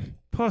same.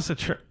 Plus, a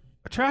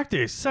track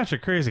day is such a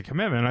crazy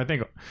commitment. I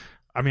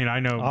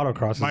know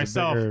Autocross is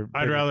myself. a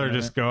I'd rather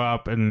just go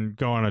up and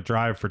go on a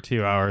drive for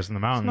 2 hours in the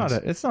mountains.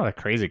 It's not a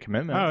crazy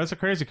commitment. Oh, it's a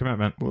crazy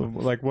commitment.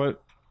 Like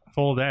what?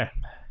 Full day.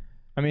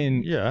 I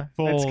mean, Yeah.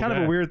 it's kind of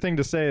day. a weird thing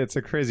to say. It's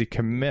a crazy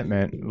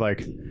commitment.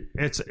 Like,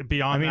 It's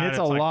beyond. I mean, that. it's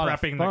a like lot of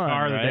prepping fun, the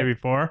car the right? day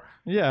before.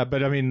 yeah,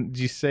 but I mean,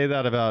 do you say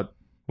that about?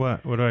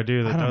 What do I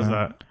do that I don't does know.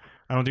 that?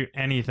 I don't do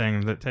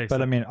anything that takes.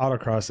 But I mean,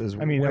 autocross is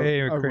I mean,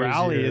 way a crazier.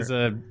 rally is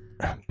a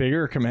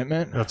bigger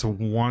commitment. That's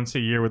once a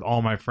year with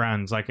all my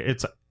friends. Like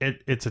it's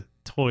a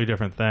totally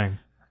different thing.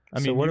 I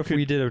mean, so what you if could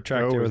we did a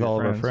track go day with your all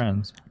of our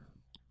friends?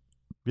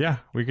 Yeah,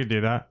 we could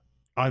do that.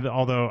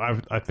 Although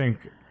I think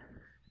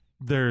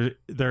there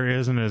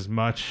isn't as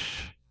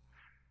much.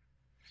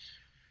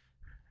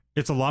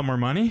 It's a lot more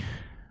money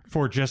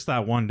for just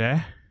that one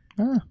day.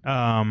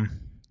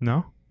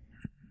 No.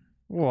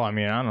 Well, I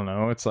mean, I don't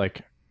know. It's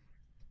like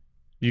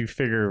you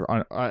figure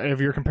on if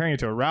you're comparing it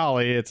to a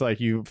rally, it's like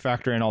you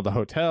factor in all the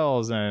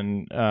hotels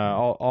and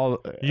all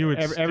You would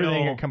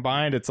everything still-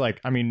 combined. It's like,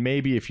 I mean,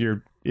 maybe if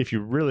you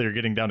really are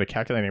getting down to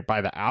calculating it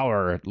by the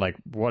hour, like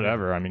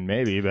whatever. I mean,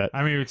 maybe, but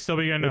I mean, you'd still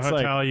be getting a It's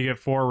hotel. You get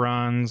 4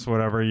 runs,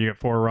 whatever. You get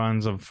 4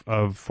 runs of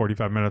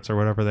 45 minutes or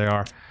whatever they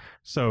are.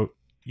 So,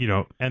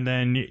 and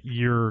then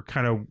you're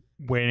kind of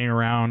waiting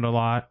around a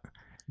lot.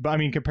 I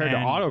mean, compared to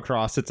And-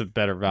 autocross, it's a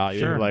better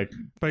value. Sure. Like,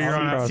 But you're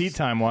on a seat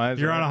time wise,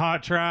 You're on a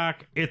hot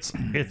track. It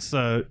is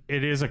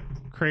a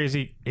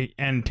crazy,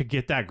 and to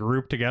get that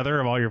group together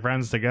of all your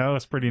friends to go,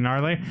 it's pretty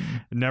gnarly.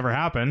 It never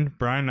happened.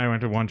 Brian and I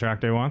went to one track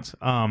day once.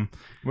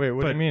 Wait,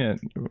 what do but- you mean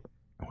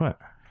What?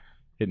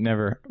 it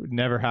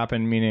never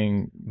happened?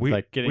 Meaning We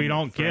getting we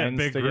don't get friends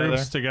big together?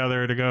 groups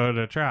together to go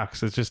to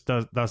tracks. It just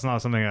that's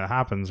not something that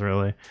happens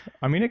really.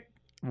 I mean,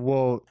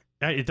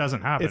 It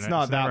doesn't happen. it's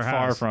not that never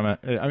far has. from it.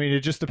 I mean, it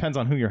just depends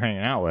on who you're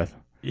hanging out with.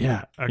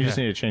 Yeah. Okay. You just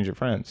need to change your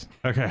friends.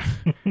 Okay.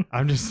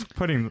 I'm Well,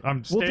 stating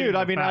dude, the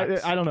I mean,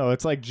 facts. I don't know.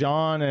 It's like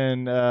John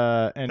and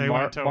They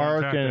Mark went to one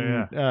track day,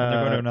 and They're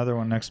going to another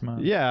one next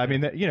month. yeah. I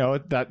mean,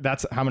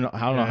 that's how many. I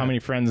don't know how many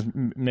friends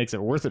makes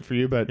it worth it for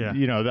you, but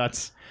Yeah.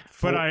 that's.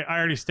 But I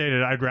already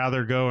stated I'd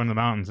rather go in the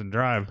mountains and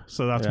drive,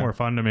 so that's Yeah. more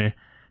fun to me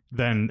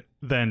than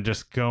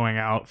just going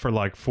out for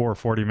like 4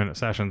 40-minute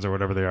sessions or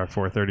whatever they are,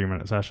 4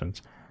 30-minute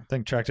sessions. I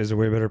think track day is a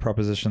way better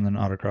proposition than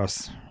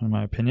autocross, in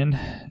my opinion.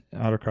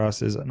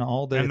 Autocross is an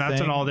all-day And that's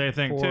thing an all-day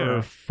thing, for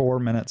too. 4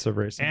 minutes of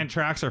racing. And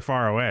tracks are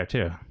far away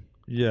too,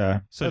 yeah.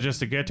 so just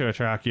to get to a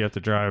track, you have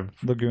to drive.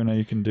 Laguna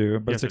you can do,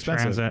 but You it's have to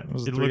expensive. transit. It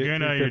was In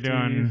Laguna, you're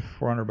doing-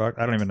 $400.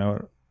 I don't even know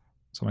it.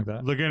 Something like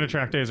that. Laguna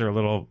track days are a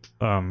little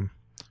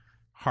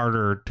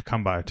harder to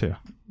come by too.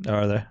 Oh,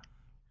 are they?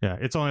 Yeah,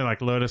 it's only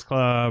like Lotus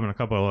Club and a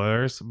couple of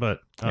others, but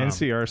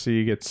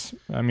NCRC gets,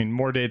 I mean,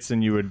 more dates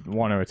than you would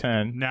want to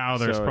attend. now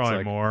there's So it's probably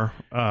like- more.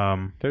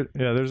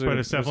 There's But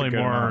it's definitely good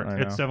more. amount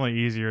right It's now. definitely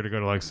easier to go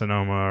to like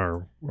Sonoma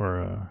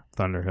or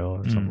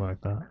Thunderhill or something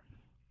like that.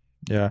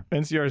 Yeah.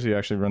 NCRC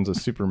actually runs a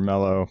super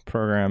mellow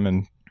program,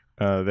 and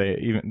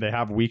they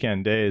have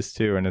weekend days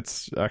too, and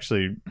it's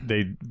actually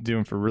they do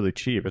them for really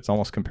cheap. It's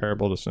almost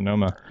comparable to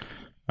Sonoma,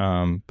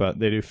 but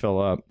they do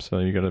fill up, so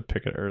you got to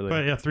pick it early.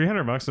 But yeah,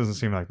 $300 doesn't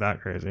seem like that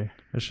crazy.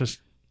 It's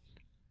just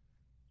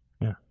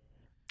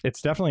it's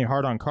definitely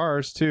hard on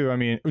cars too. I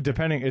mean,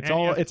 depending, it's And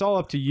all you have- it's all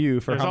up to you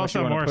for there's how much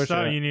you also want more to push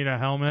stuff. it. You need a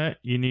helmet.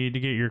 You need to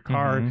get your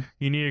car. Mhm.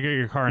 You need to get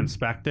your car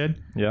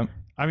inspected. Yep.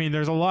 I mean,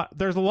 there's a lot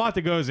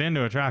that goes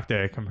into a track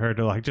day compared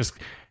to like just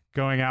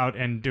going out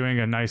and doing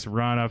a nice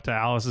run up to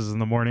Alice's in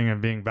the morning and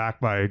being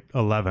back by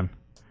 11.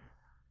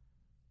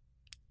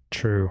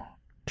 True.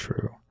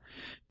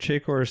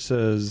 Chakor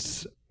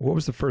says, what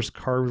was the first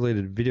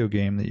car-related video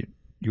game that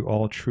you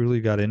all truly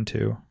got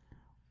into?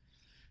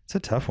 It's a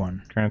tough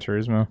one. Gran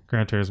Turismo.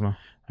 Gran Turismo.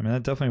 I mean,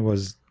 that definitely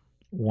was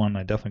one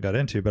I definitely got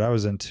into, but I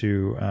was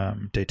into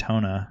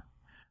Daytona,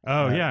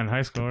 Oh yeah, in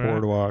high school. right?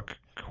 Boardwalk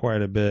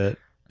quite a bit.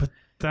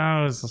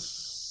 That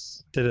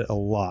was Did it a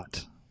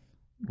lot.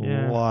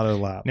 Yeah. A lot of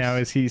laps. Now,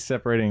 is he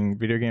separating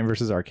video game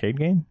versus arcade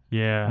game? I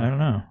yeah. don't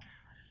know.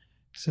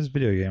 It says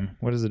video game.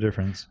 What is the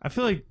difference? I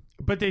feel like,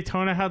 but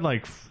Daytona had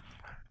like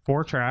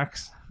 4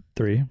 tracks,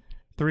 3.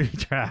 3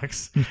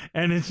 tracks,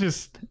 and it's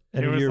just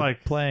And it was you're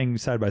like, playing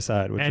side by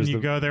side, which and is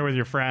you go there with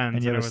your friends,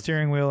 and you have it a was-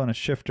 steering wheel and a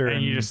shifter,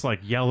 and you just like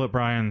yell at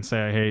Brian and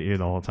say I hate you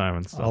the whole time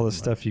and stuff. all the and,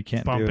 stuff you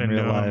can't bump do in into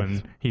real him,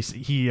 life. and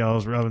he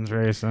yells Robin's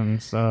race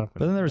and stuff.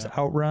 But then there was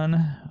Outrun.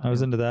 I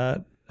was into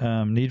that.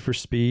 Need for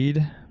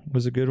Speed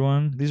was a good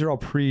one. These are all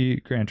pre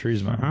Gran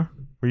Turismo.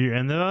 Were you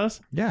into those?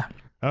 Yeah.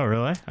 Oh,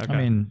 really? Okay. I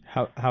mean,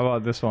 How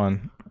about this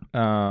one?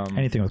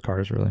 Anything with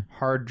cars, really.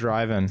 Hard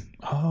Driving.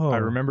 Oh, I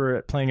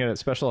remember playing it at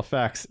Special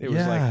Effects. It was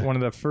Yeah. like one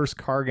of the first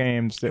car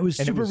games. It was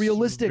and super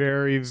realistic.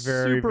 Very,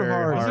 very, Super very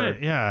hard. Was hard.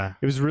 it? Yeah.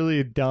 It was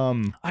really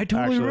dumb. I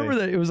totally actually. remember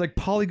that. It was like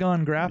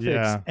polygon graphics,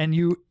 Yeah. and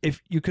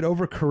if you could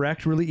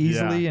overcorrect really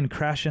easily Yeah. and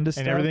crash into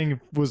stuff. And everything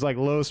was like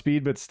low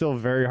speed, but still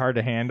very hard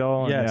to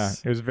handle. And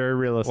Yes. yeah, it was very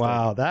realistic.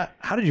 Wow,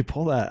 how did you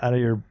pull that out of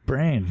your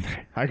brain?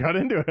 I got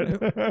into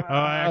it.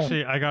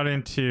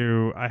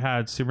 I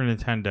had Super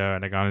Nintendo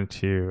and I got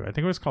into, I think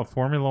it was called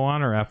Formula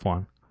One or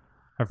F1.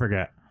 I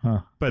forget.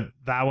 Huh. But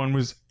that one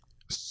was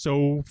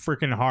so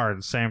freaking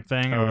hard. Same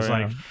thing. It Oh, was yeah.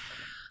 like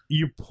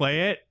you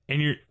play it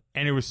and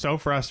it was so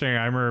frustrating.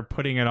 I remember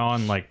putting it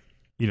on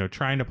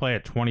trying to play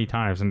it 20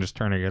 times and just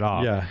turning it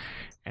off. Yeah.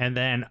 And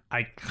then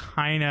I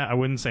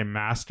wouldn't say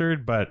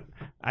mastered, but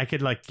I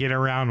could like get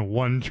around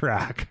one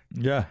track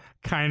Yeah.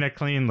 kind of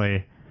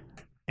cleanly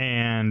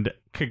and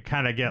could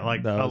kind of get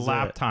like That a was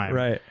lap it. time.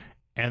 Right.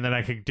 And then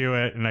I could do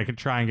it and I could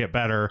try and get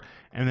better.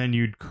 And then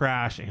you'd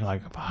crash and you're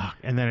like, fuck.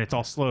 And then it's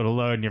all slow to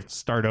load and you have to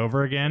start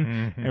over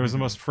again. Mhm. It was the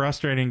most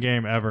frustrating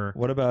game ever.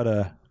 What about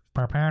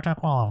Prepare to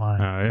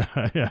qualify.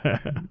 Oh, yeah.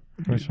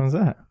 Which one's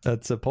that?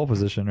 that's a pole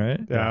position, right?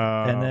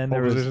 And then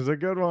there was Position's a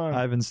good one.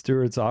 Ivan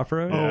Stewart's Off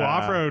Road. Oh, Yeah.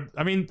 off-road.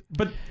 I mean,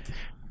 but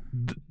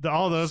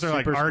all those are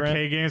like Super Sprint.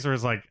 arcade games where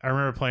it's like, I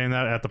remember playing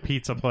that at the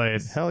pizza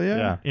place Hell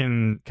yeah. Yeah.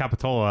 in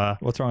Capitola.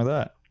 What's wrong with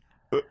that?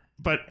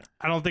 But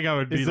I don't think I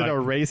would be Is like... it a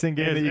racing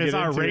game that you it's get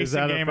not a into? Is racing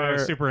that a game I was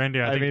fair- super into.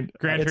 I I think mean,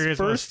 Gran It's Turismo...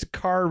 first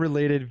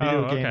car-related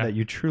video Oh, game okay. that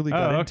you truly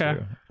got into.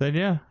 Okay. Then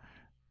yeah.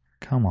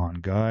 Come on,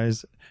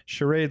 guys.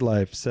 Charade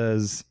Life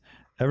says,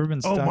 ever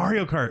been Oh, stung?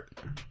 Mario Kart.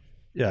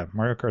 Yeah,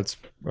 Mario Kart's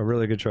a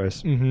really good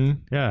choice. Mm-hmm.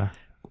 Yeah.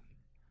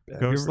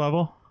 Ghost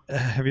level?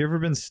 Have you ever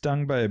been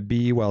stung by a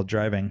bee while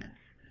driving?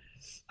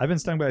 I've been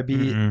stung by a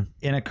bee Mm-mm.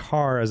 in a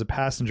car as a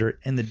passenger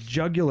in the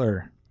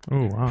jugular.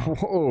 Oh, wow.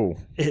 Whoa.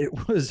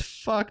 It was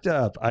fucked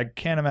up. I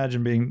can't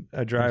imagine being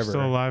a I'm driver.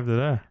 still alive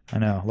today. I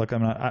know. Look,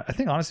 I'm not. I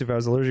think honestly, if I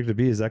was allergic to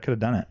bees, I could have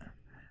done it.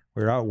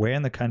 We were out way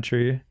in the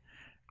country,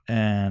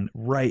 and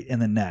right in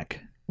the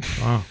neck.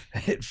 Wow.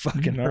 It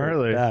fucking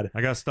Gnarly. hurt bad.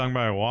 I got stung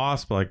by a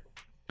wasp like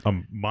a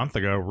month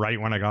ago, right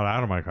when I got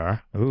out of my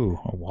car. Ooh,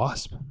 a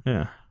wasp.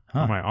 Yeah. Huh.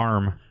 On my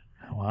arm.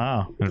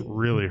 Wow. And it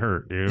really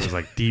hurt, dude. It was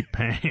like deep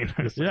pain.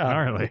 It's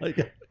gnarly.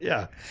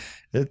 Yeah.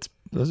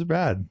 Those are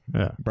bad.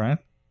 Yeah. Brian?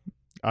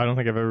 I don't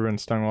think I've ever been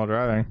stung while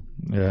driving.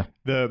 Yeah.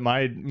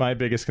 My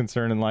biggest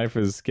concern in life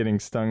is getting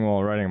stung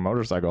while riding a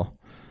motorcycle.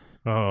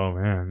 Oh,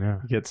 man. Yeah.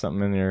 You get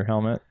something in your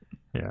helmet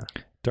Yeah.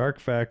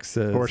 Dark Fact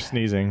says or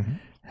sneezing.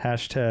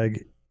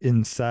 hashtag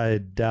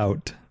inside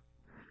doubt.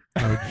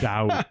 No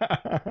doubt.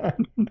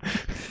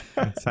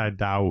 Inside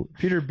doubt.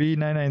 Peter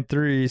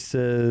B993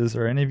 says,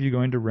 are any of you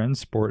going to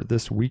Rensport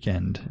this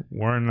weekend?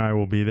 Warren and I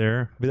will be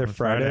there. Be there on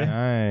Friday.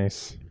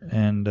 Nice.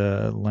 And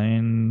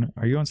Lane,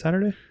 are you on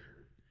Saturday?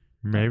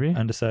 Maybe.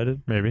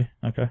 Undecided? Maybe.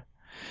 Okay.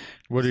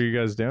 What are you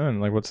guys doing?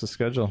 Like, what's the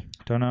schedule?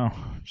 Don't know.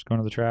 Just going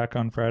to the track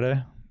on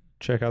Friday.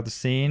 Check out the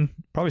scene.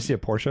 Probably see a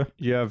Porsche.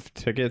 You have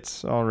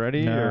tickets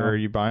already, No. or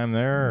you buy them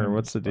there, or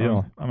what's the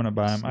deal? I'm going to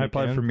buy them. I Sneak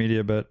applied in? for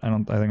media, but I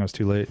think I was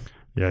too late.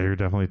 Yeah, you're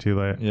definitely too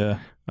late. Yeah.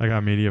 I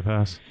got Media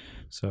Pass.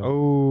 So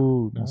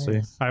Oh, we'll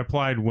see. I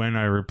applied when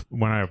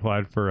I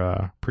applied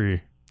for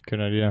pre. Good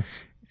idea.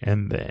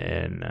 And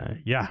then,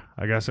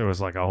 I guess it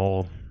was like a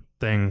whole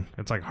thing.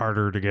 It's like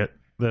harder to get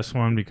this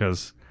one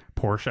because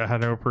Porsche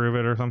had to approve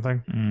it or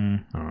something.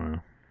 I don't know.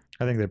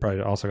 I think they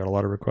probably also got a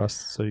lot of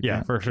requests. So you Yeah,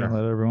 can't, for sure. can't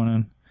let everyone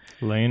in.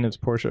 Lane, it's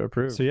Porsche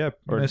approved. So yeah,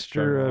 Or just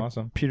Mr.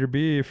 awesome. Peter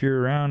B, if you're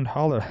around,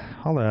 holla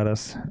at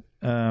us.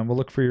 We'll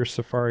look for your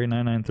Safari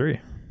 993.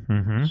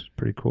 Mm-hmm. It's a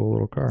pretty cool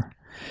little car.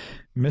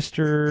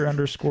 Mr.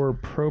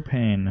 _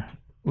 Propane.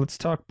 Let's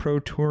talk pro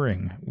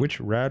touring. Which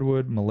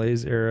Radwood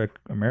Malaise era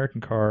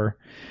American car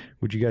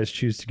would you guys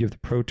choose to give the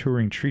pro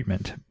touring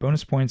treatment?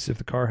 Bonus points if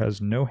the car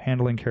has no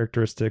handling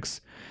characteristics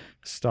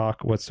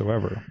stock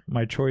whatsoever.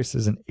 My choice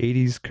is an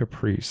 80s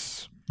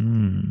Caprice.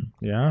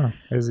 Yeah.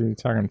 Is he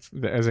talking?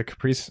 Is a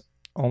Caprice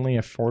only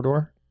a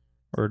 4-door,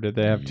 or did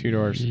they have 2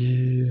 doors?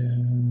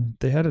 Yeah,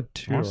 they had a I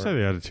two-door. want to say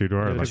they had a 2-door.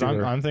 Yeah, like- Because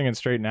I'm thinking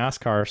straight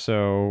NASCAR,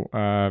 so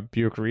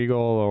Buick Regal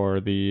or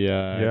the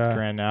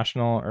Grand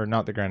National, or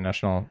not the Grand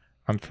National.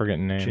 I'm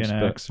forgetting names.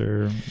 but GNX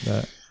or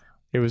that.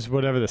 it was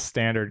whatever the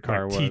standard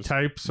car like was.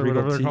 T-types or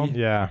Regal whatever T? they're called.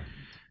 Yeah.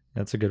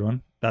 That's a good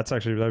one.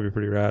 That'd be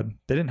pretty rad.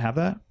 They didn't have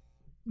that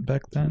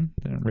back then.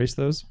 They didn't race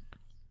those.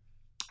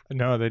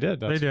 No, they did.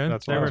 They did.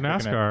 That's They why I were was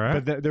picking NASCAR, it.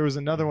 right? But there was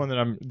another one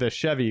that the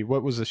Chevy.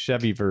 What was the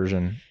Chevy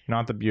version?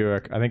 Not the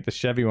Buick. I think the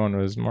Chevy one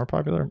was more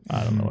popular.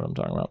 I don't know what I'm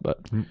talking about, but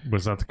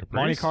Was that the Caprice?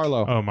 Monte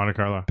Carlo. Oh, Monte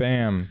Carlo.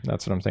 Bam.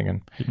 That's what I'm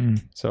thinking.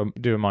 So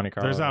do a Monte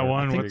Carlo. There's that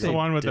one. think What's the they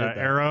one with did the that.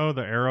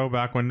 arrow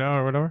back window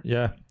or whatever?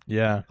 Yeah,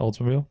 Yeah.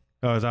 Oldsmobile.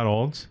 Oh, is that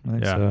Olds? I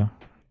think Yeah. so.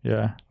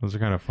 Yeah, Those are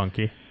kind of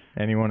funky.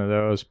 Any one of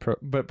those.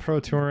 But pro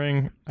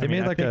touring, They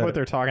made I like think a- what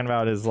they're talking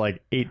about is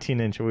like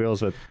 18-inch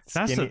wheels with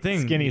That's the thing.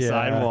 skinny Yeah.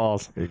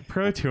 sidewalls.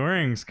 Pro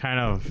touring's kind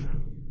of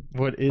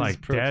What is like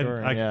pro dead.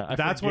 touring? Like, Yeah, I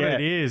that's what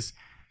forget. it is.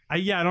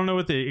 I don't know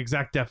what the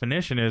exact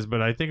definition is,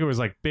 but I think it was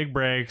like big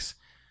brakes,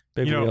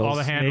 Big all wheels.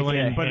 the handling,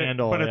 Making it but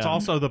handle, it's yeah.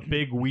 also the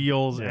big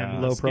wheels Yeah.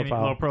 and Low the skinny,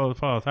 profile. low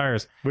profile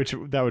tires. Which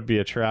that would be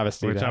a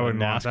travesty. Which to I have a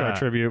wouldn't want NASCAR that.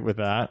 tribute with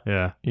that.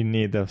 Yeah. You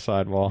need the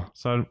sidewall.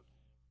 So,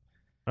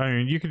 I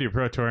mean, you could do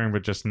pro touring,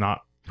 but just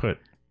not put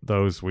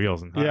those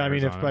wheels and tires Yeah, I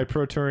mean, if on by it.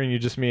 pro touring you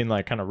just mean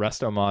like kind of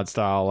resto mod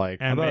style, like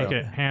And How make about-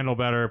 it handle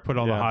better, put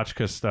all the Yeah.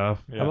 Hotchkiss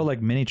stuff. yeah. How about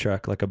like mini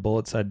truck, like a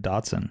bullet side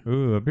Datsun,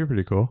 Ooh, that'd be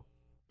pretty cool.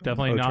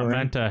 Definitely Pro not touring.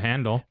 meant to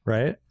handle.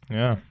 right?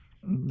 yeah.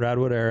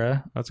 Radwood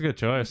era, That's a good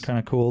choice. kind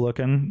of cool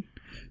looking.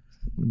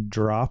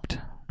 Dropped.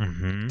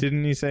 Mm-hmm.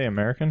 Didn't he say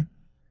American?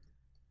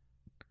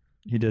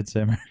 He did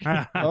say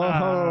American.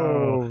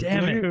 Oh,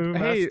 damn it. Who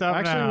Hey, messed up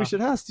actually, now? we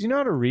should ask. Do you know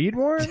how to read,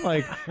 Warren?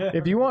 Like,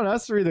 if you want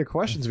us to read the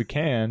questions, we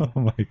can. Oh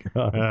my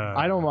god.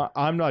 I don't.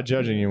 I'm not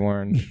judging you,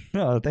 Warren.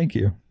 No, thank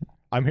you.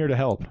 I'm here to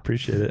help.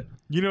 Appreciate it.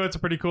 You know, it's a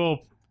pretty cool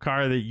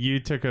car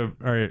that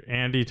or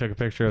Andy took a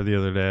picture of the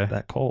other day.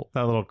 That Colt.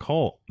 That little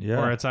Colt.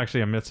 Yeah. Or it's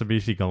actually a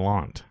Mitsubishi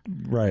Galant.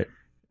 Right.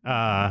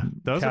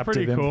 Those are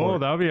pretty Captive cool.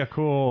 import. That would be a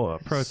cool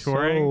pro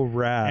touring. So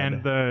rad.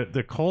 And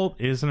the Colt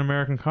is an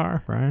American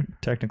car, right?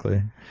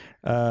 technically.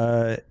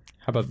 How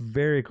about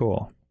Very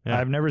cool. Yeah.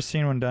 I've never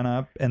seen one done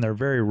up, and they're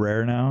very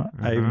rare now.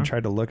 I even Uh-huh.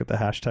 tried to look at the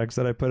hashtags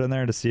that I put in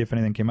there to see if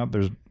anything came up.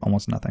 There's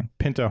almost nothing.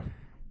 Pinto?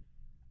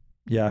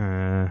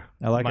 Yeah,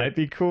 I like Might it.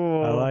 be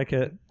cool. I like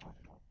it.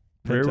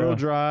 rear Pinto. wheel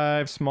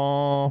drive,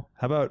 small,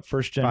 How about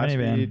first gen 5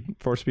 minivan? speed,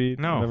 4 speed,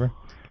 No. whatever.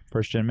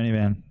 First gen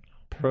minivan.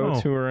 Pro Oh.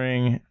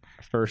 touring,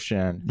 first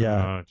gen. Yeah,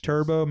 Oh, jeez.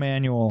 turbo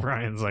manual.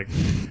 Brian's like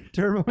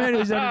Turbo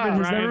manual. He's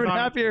never been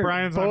happier.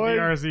 Brian's on Boy.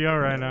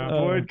 BRZO right now.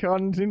 Avoid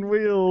Coddington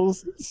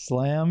wheels.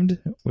 Slammed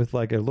with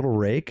like a little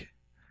rake.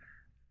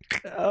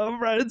 Oh,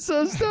 Brian's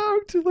so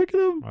stoked. Look at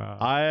him. Wow.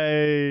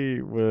 I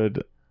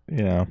would,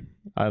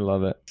 I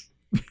love it.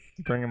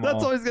 Bring them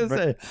That's all he's gonna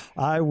say.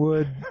 I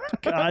would.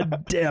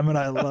 God damn it,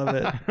 I love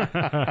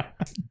it.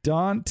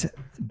 Dant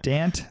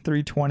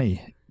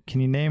 320. Can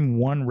you name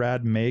one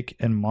rad make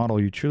and model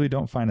you truly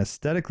don't find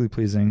aesthetically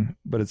pleasing,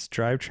 but its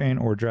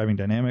drivetrain or driving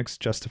dynamics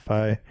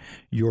justify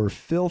your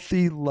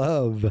filthy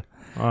love?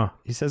 Oh,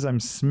 He says, I'm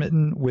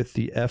smitten with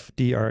the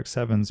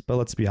FDRX7s, but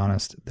let's be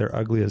honest, they're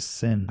ugly as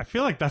sin. I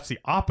feel like that's the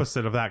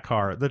opposite of that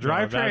car. The that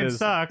drivetrain is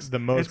sucks. the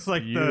most it's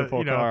like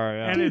beautiful car,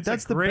 yeah. and Dude, it's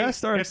that's a the great,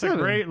 best It's a RX-7.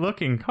 great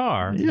looking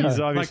car. Yeah. He's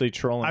obviously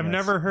trolling I've us.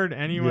 never heard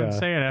anyone Yeah.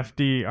 say an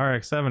FD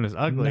RX-7 is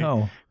ugly,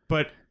 No,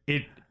 but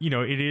it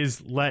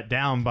is let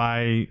down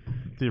by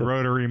the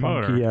rotary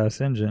motor. funky ass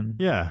engine.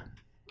 Yeah.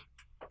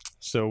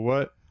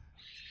 So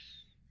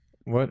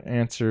what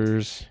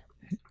answers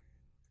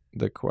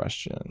the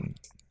question?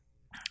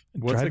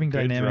 What's a Driving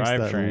good dynamics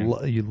that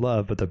drivetrain? you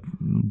love, but the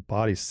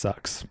body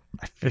sucks.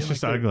 It's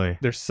just ugly.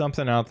 There's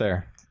something out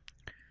there.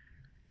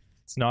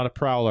 It's not a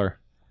Prowler.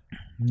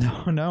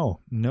 No.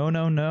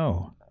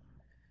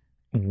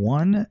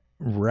 One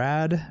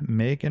rad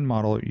make and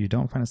model you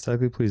don't find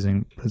aesthetically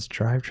pleasing, but its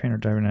drivetrain or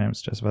driving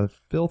dynamics justify the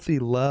filthy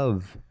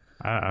love.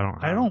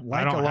 I don't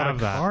like a lot of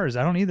cars.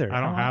 I don't either. I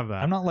don't have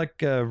that. I'm not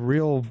like a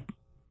real.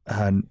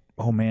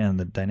 Oh man,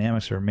 the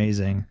dynamics are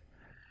amazing.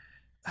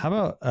 How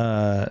about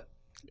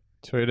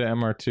Toyota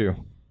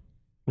MR2.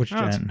 which Oh,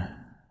 it's- gen?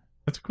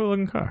 It's a cool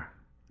looking car.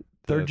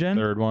 Third The gen.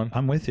 Third one.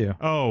 I'm with you.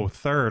 Oh,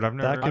 third. I've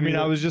never. That could I mean, be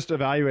I the- was just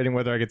evaluating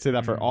whether I could say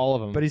that for all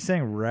of them. But he's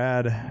saying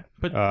rad.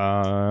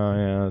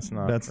 yeah, that's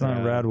not. That's not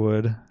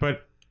Radwood.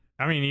 But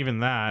I mean, even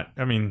that.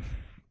 I mean,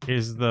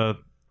 do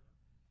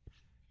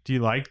you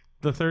like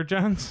the third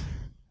gens?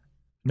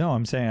 No,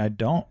 I'm saying I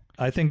don't.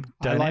 I think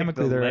I like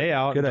dynamically the they're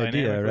layout. a good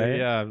idea, dynamically, right?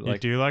 Yeah, You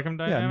like do like them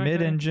Yeah, dynamically?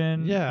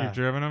 mid-engine. yeah. You've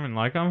driven them and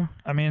like them?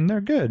 I mean, they're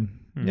good.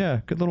 Hmm.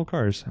 Yeah, good little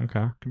cars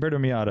Okay. compared to a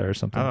Miata or I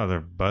something. thought they're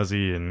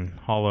buzzy and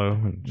hollow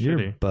and You're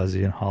shitty.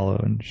 buzzy and hollow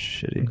and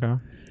shitty.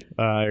 Okay.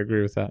 I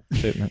agree with that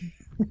statement.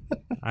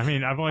 I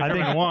mean, I've only I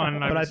driven think- one.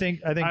 But I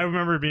think I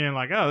remember being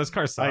like, "Oh, this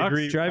car sucks." I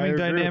agree. driving I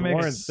agree with dynamics.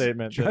 Warren's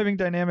statement. that- Driving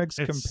dynamics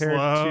It's compared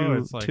slow,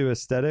 it's like- to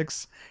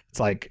aesthetics, it's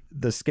like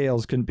the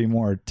scales couldn't be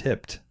more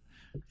tipped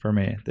for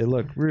me. They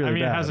look really I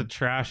mean, bad. it has a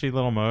trashy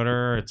little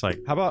motor. It's like,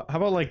 How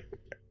about like?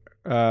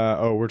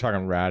 We're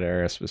talking rad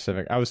area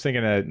specific. I was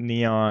thinking a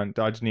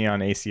Dodge Neon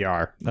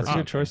ACR. That's Oh, a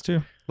good choice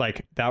too.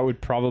 Like that would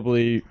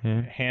probably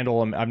yeah.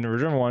 handle. I've never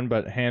driven one,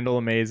 but handle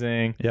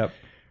amazing. Yep.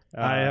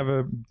 I have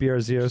a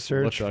BRZO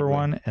search looks for ugly.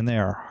 one, and they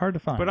are hard to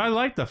find. But I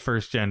like the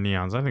first gen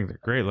neons. I think they're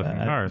great looking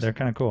cars. They're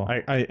kind of cool.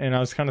 I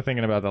was kind of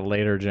thinking about the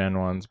later gen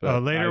ones,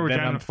 but later then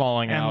gen- I'm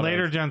falling out. and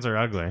later of- gens are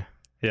ugly.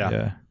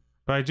 yeah.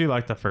 But I do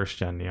like the first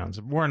gen neons.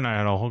 Warren and I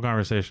had a whole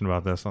conversation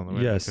about this on the way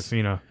to Yes. the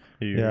casino.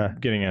 You Yeah.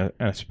 getting an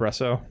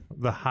espresso?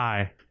 The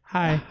high.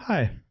 Hi.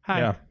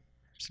 Yeah.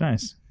 It's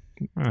nice.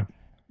 Yeah.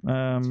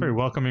 It's a very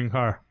welcoming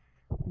car.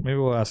 Maybe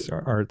we'll ask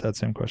Art that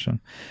same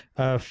question.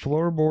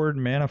 Floorboard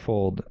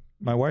manifold.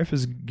 My wife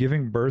is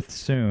giving birth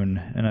soon,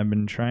 and I've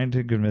been trying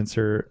to convince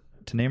her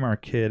to name our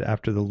kid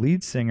after the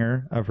lead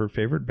singer of her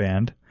favorite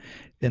band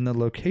in the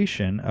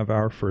location of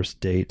our first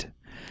date.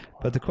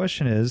 But the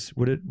question is,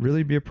 would it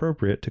really be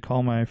appropriate to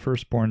call my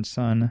firstborn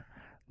son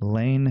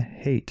Lane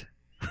Hate?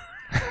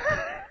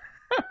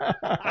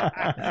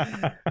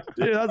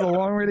 Dude, that's a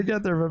long way to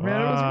get there, but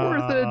man, it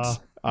was worth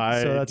it.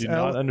 I So that's do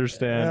not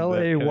understand. that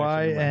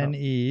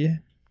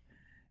Layne.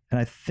 And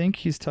I think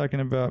he's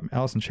talking about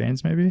Alice in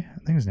Chains, maybe. I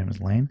think his name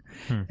is Lane.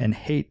 And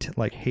Hate,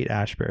 like Hate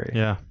Ashbury.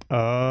 Yeah,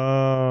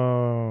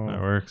 Oh.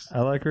 that works. I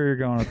like where you're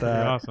going with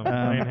that. Awesome.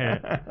 Lane Hate.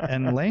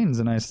 And Lane's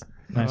a nice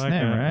I like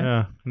name, that. right?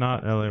 Yeah,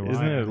 not L-A-Y.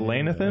 Isn't it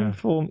Lanathan?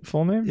 Yeah.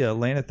 Full name? Yeah,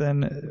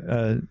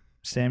 Lanathan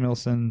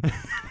Samuelson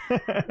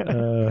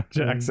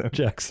Jackson.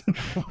 Jackson.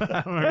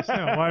 I don't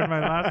understand. Why did my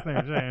last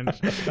name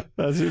change?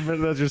 That's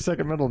your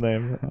second middle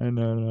name. I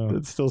know.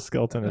 It's still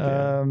Skelton at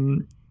the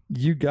end.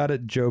 You got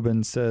it,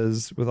 Jobin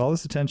says, with all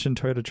this attention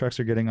Toyota trucks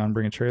are getting on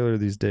Bring a Trailer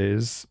these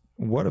days,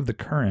 what of the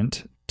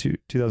current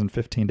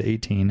 2015 to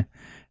 18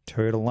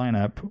 Toyota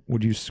lineup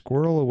would you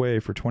squirrel away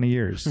for 20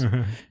 years?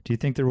 Do you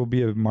think there will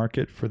be a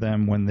market for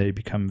them when they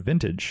become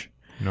vintage?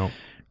 No.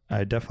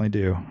 I definitely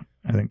do.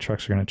 I think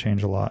trucks are going to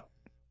change a lot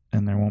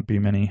and there won't be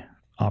many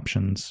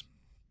options.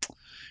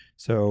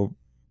 So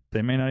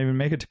they may not even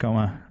make a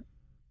Tacoma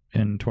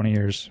in 20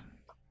 years.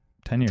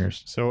 10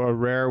 years. So a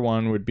rare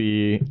one would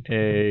be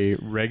a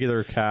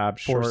regular cab,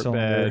 short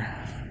bed,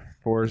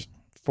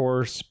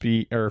 four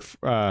speed or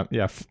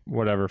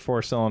whatever,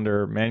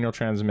 4-cylinder manual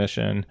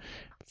transmission,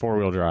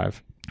 4-wheel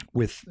drive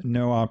with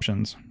no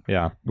options.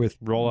 Yeah, With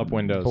roll up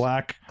windows.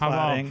 black How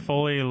about cladding.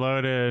 fully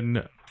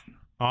loaded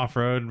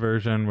off-road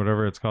version,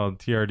 whatever it's called,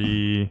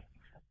 TRD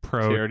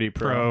Pro, TRD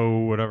Pro.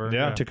 whatever.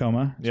 Yeah.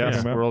 Tacoma. Yeah,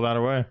 Yeah. roll that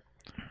away.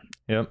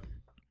 Yep.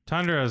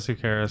 Tundras, who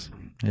cares?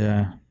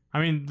 Yeah. I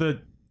mean,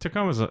 the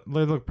Tacomas,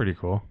 they look pretty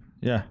cool.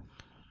 Yeah.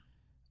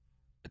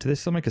 Do they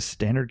still make a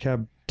standard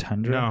cab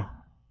Tundra? No.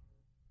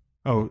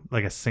 Oh,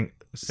 like a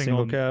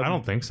single cab? I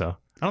don't think so.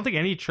 I don't think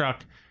any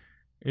truck.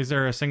 Is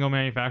there a single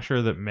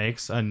manufacturer that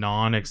makes a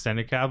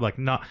non-extended cab, like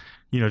not,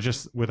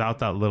 just without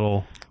that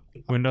little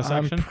window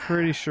section? I'm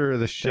pretty sure the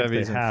they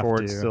Chevys and have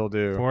Fords to. still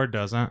do. Ford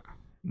doesn't.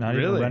 Not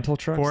even Really? rental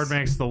trucks? Ford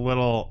makes the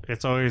little.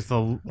 It's always a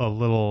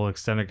little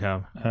extended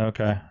cab.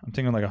 Okay. I'm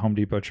thinking like a Home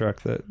Depot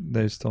truck that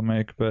they still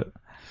make, but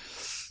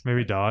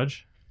Maybe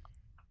Dodge.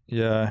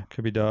 yeah,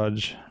 could be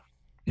Dodge.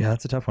 Yeah,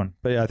 that's a tough one.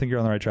 But yeah, I think you're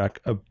on the right track.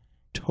 A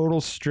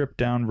total stripped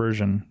down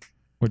version,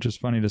 which is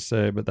funny to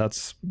say, but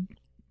that's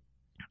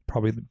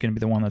probably going to be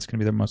the one that's going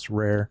to be the most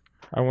rare.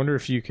 I wonder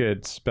if you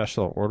could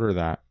special order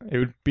that. It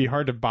would be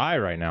hard to buy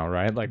right now,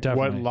 right? Like,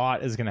 Definitely. what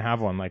lot is going to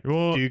have one? Like,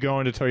 Well, do you go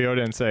into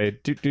Toyota and say,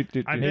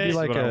 I Maybe bet,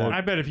 like what I a- want?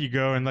 I bet if you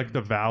go in like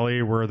the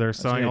valley where they're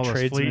selling all those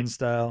tradesman fleets.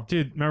 style.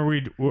 Dude,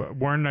 remember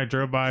Warren and I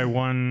drove by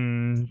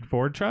one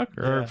Ford truck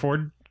or Yeah.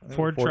 Ford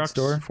Ford trucks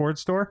store. Ford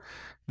store.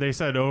 They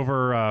said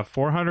over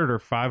 400 or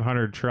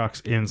 500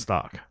 trucks in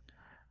stock.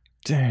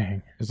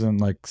 Dang. Is in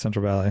like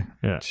Central Valley.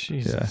 Yeah,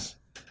 Jesus.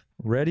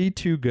 Ready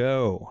to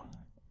go.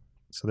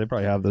 So they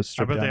probably have those I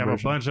stripped bet they down have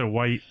version. a bunch of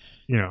white,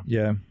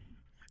 Yeah.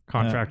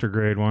 contractor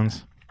grade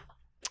ones.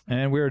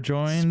 And we are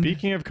joined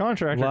Speaking of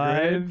contractor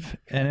live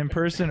and in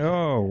person.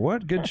 Oh,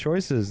 what good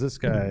choices this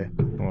guy.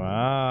 grade.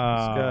 Wow.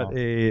 He's got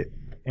a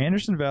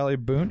Anderson Valley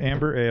Boone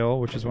Amber Ale,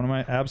 which is one of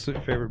my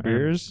absolute favorite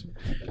beers,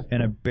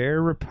 and a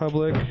Bear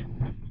Republic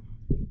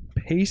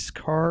Pace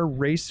Car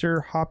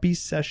Racer Hoppy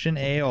Session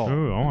Ale.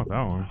 Ooh, I want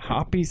that one.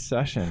 Hoppy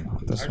session.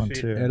 This one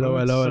too. Hello,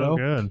 It's hello, so hello.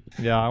 good.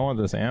 Yeah, I want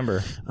this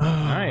amber.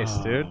 Nice,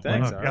 dude.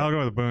 Thanks. Yeah, I'll go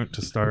with the Boont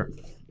to start.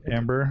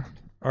 Amber.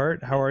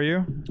 Art, how are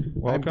you?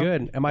 Welcome. I'm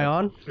good. Am I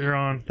on? You're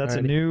on. That's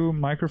a new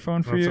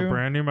microphone for That's you. a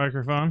brand new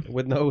microphone.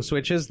 With no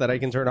switches that I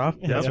can turn off?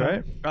 That's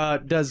right.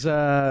 Does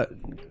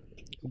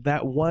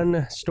that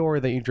one store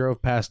that you drove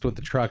past with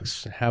the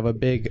trucks have a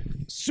big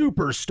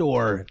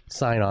superstore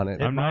sign on it?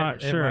 I'm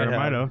not sure. It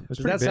might have.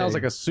 It's That sounds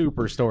like a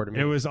superstore to me.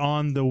 It was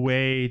on the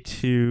way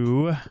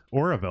to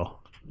Oroville.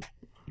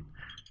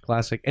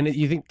 Classic. And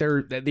you think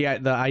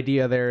the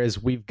idea there is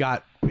we've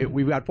got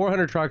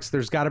 400 trucks.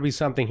 There's got to be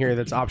something here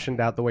that's optioned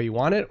out the way you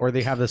want it, or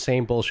they have the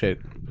same bullshit.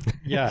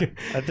 Yeah,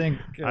 I think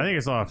I think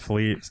it's a lot of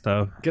fleet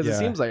stuff. Because Yeah. it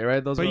seems like it,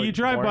 right? Those But are you like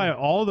drive by boring.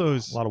 all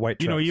those, a lot of white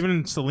trucks. even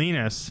in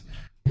Salinas,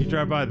 you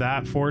drive by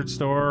that Ford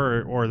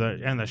store or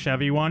the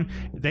Chevy one.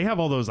 They have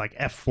all those like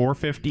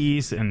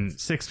F450s and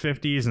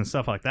 650s and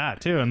stuff like that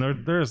too, and they're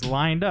just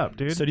lined up,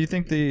 dude. So do you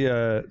think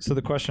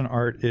the question,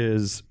 Art,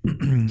 is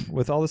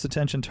with all this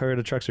attention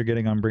Toyota trucks are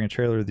getting on Bring a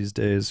Trailer these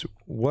days,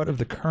 what of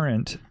the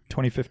current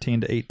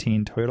 2015 to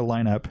 18 Toyota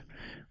lineup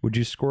would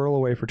you squirrel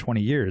away for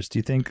 20 years? Do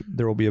you think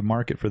there will be a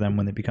market for them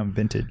when they become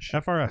vintage?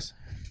 FRS.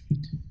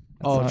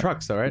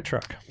 Trucks though, right?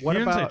 Truck. What He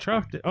didn't say about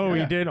truck? Oh,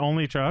 he did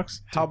only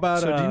trucks. how about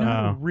So do you know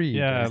how to Oh. read?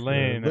 Yeah, Is the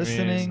Lane, I mean,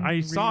 Listening.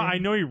 I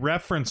know he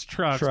referenced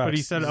trucks, but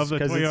he said of the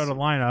 'cause it's- Toyota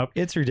lineup.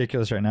 It's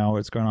ridiculous right now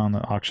what's going on in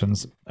the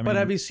auctions. I mean, But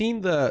have you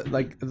seen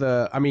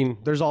I mean,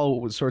 there's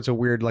all sorts of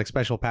weird like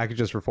special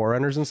packages for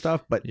Forerunners and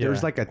stuff, but there's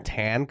Yeah. like a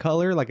tan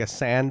color, like a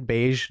sand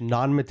beige,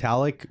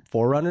 non-metallic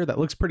Forerunner that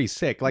looks pretty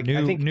sick. Like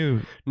I think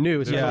new.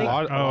 new. So Yeah. I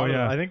think, Oh,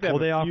 yeah. I think they Well,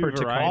 have they a few offer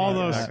to varieties All of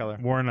those that color.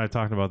 Warren and I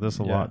talked about this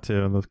a Yeah. lot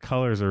too. The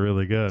colors are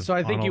really good. So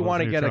I think on you all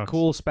want to those new get a trucks.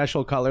 cool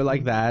special color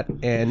like that,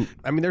 and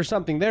I mean, there's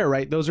something there,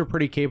 right? Those are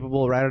pretty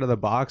capable right out of the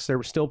box.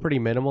 They're still pretty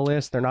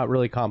minimalist. They're not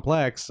really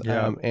complex.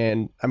 Yeah.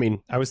 And I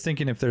mean, I was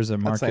thinking if there's a the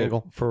market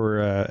angle.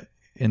 for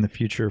in the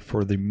future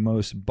for the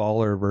most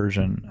baller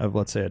version of,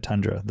 let's say, a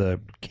Tundra, the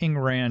King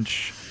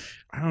Ranch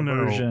I don't know.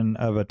 version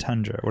of a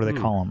Tundra. What do they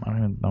call them? I don't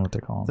even know what they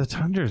call them. The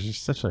Tundra is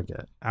just such like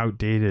an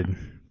outdated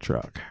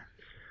truck.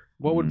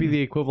 what would be the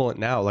equivalent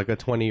now? Like a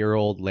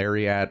 20-year-old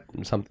Lariat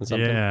something.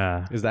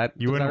 Yeah. Is that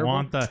You wouldn't desirable?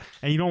 want the,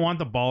 and you don't want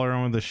the baller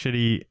one with the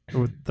shitty,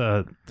 with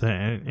the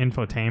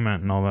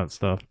infotainment and all that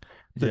stuff.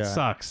 That Yeah.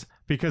 sucks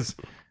because,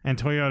 and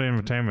Toyota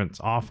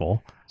infotainment's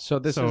awful. So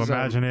this So is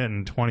imagine it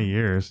in 20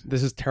 years.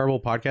 this is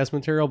terrible podcast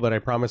material, but I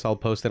promise I'll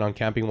post it on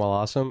Camping While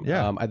Awesome.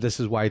 Yeah. This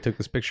is why I took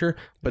this picture,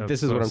 but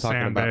this is So what I'm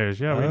talking Sam about.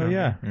 Beige. Yeah, we Oh know.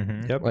 yeah,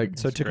 Mhm. yep. Like,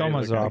 So it's great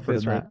Tacomas looking are like offered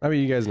This, in right? that. I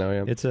mean, you guys know,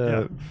 yeah. It's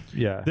a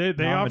They offer some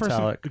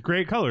non-metallic.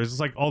 great colors. It's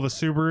like all the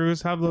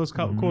Subarus have those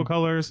cool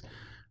colors.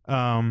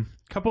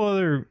 Couple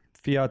other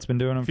Fiat's been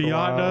doing them. for a Fiat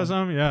while. does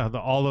them. Yeah, the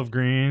olive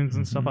greens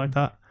and stuff like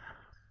that.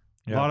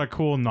 Yeah. A lot of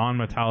cool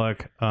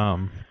non-metallic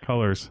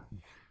colors.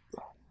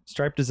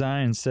 Stripe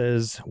Design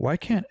says, "Why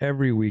can't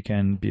every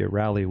weekend be a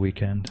rally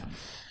weekend?"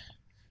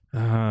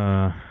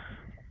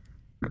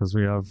 Because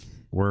we have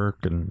work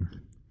and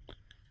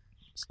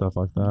stuff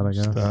like that, I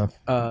guess.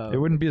 Stuff. It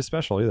wouldn't be a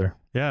special either.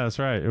 Yeah, that's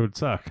right. It would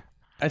suck.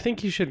 I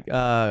think you should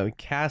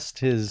cast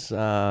his.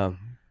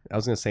 I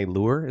was gonna say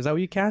lure. Is that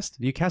what you cast?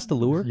 Do you cast a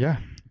lure? Yeah.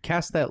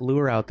 Cast that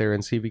lure out there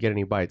and see if you get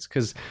any bites.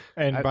 Because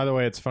And by the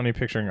way, it's funny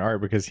picturing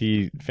Art because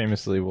he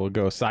famously will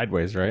go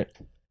sideways, right?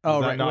 oh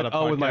that right, not with,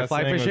 a with my podcast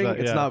fly thing? Was fishing, that-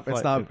 it's yeah, not.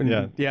 It's not.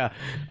 yeah.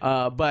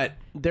 But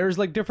there's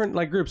like different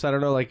like groups. I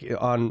don't know, like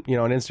on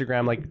on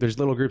Instagram, like there's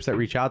little groups that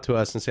reach out to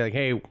us and say like,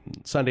 hey,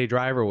 Sunday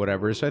drive or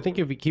whatever. So I think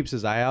if he keeps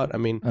his eye out, I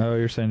mean. Oh,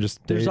 you're saying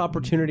just There's day-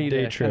 opportunity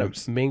day to kind of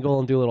trips. mingle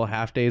and do little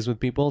half days with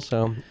people.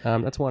 So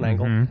that's one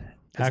angle.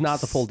 It's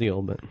not the full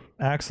deal, but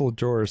Axel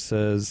George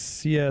says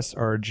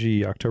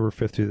CSRG October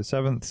 5th through the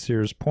 7th,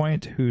 Sears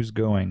Point. Who's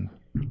going?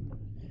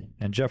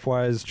 And Jeff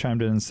Wise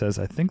chimed in and says,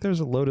 "I think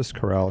there's a Lotus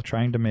Corral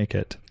trying to make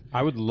it."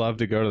 I would love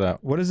to go to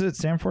that. What does it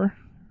stand for?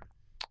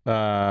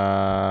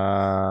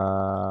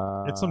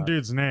 It's some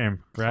dude's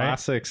name, right?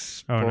 Classic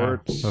Oh, no.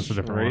 Sports That's a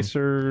different one.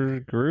 Racer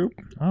Group.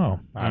 Oh,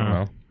 I don't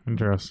know.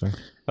 Interesting.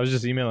 I was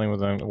just emailing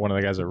with one of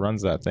the guys that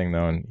runs that thing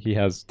though, and he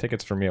has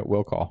tickets for me at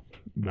Will Call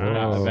for that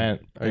Nice.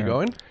 event. are you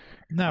going?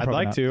 no, I'd probably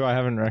like not. to. I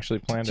haven't actually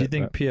planned Do you it.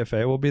 think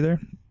PFA will be there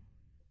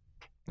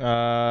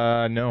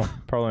No,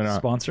 probably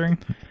not. sponsoring?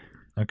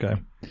 Okay.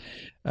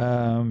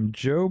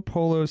 Joe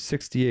Polo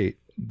 68.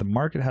 The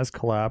market has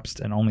collapsed,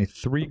 and only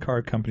 3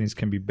 car companies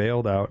can be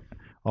bailed out.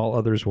 All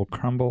others will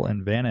crumble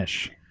and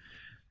vanish.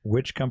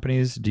 Which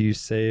companies do you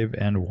save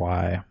and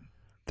why?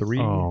 3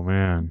 Oh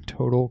man.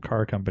 total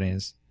car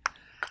companies.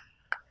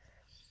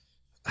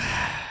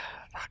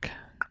 Fuck.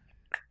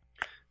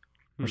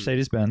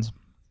 Mercedes Benz.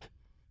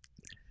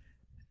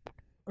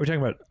 Are we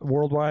talking about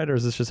worldwide, or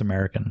is this just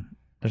American?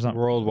 There's not.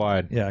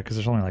 Worldwide. Yeah, because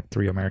there's only like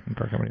 3 American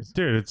car companies.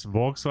 Dude, it's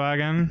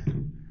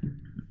Volkswagen.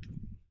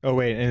 Oh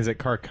wait, and is it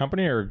car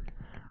company or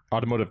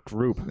automotive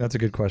group? That's a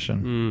good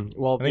question.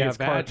 Well, I think it's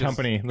car Badge is-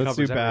 company. Let's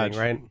do covers everything, Badge.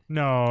 right?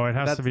 No, it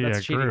has to be that's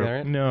a cheating, group.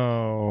 right?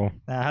 No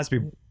It has to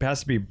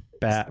be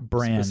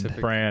brand, Specific.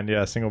 brand.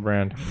 Yeah, single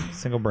brand.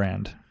 single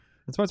brand.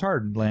 That's why it's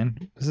hard,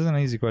 Lane. This isn't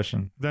an easy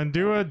question. Then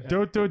do. What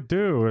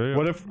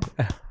if?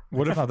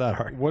 What It's if? not that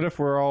hard? What if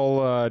we're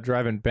all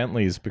driving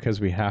Bentleys because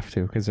we have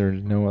to? Because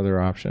there's no other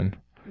option.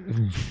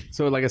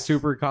 So like a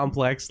super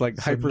complex, like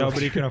So hyper.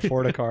 nobody can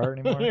afford a car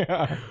anymore.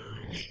 Yeah.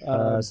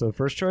 So the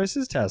first choice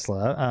is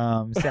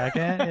Tesla.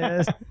 Second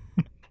is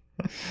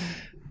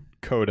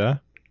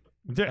Coda.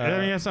 I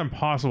mean, that's an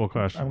impossible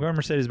question. I'm going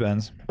Mercedes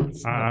Benz.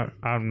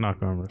 I'm not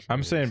going to.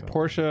 I'm saying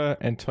Porsche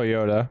and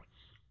Toyota.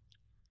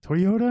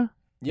 Toyota.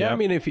 Yeah, I Yep.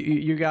 mean, if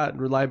you got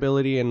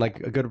reliability and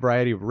like a good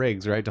variety of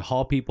rigs, right, to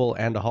haul people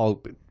and to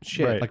haul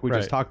shit, Right, like we right.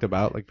 just talked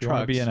about, like You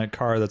want to trucks. be in a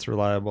car that's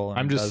reliable and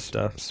I'm does just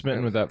stuff.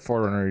 smitten with that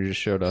 4Runner you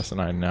just showed us,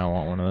 and I now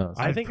want one of those.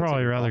 I'd think it's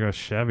probably a- rather go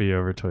Chevy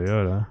over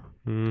Toyota.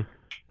 Mm.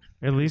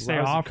 At least they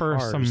Lousy offer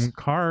cars. some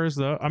cars,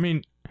 though. I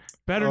mean,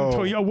 better Oh. than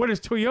Toyota. What does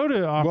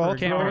Toyota offer? Well,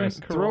 cars?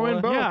 throw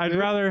in both. Yeah, I'd dude.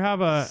 rather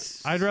have a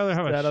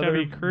That other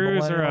Chevy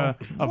Cruze or a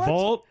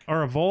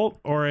millennial- Volt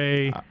or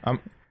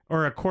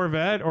a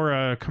Corvette or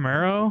a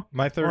Camaro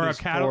My third or a is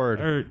Cadillac. Ford.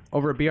 Or,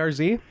 Over a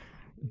BRZ?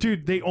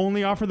 dude, they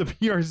only offer the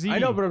PRZ. I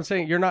know, but I'm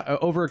saying you're not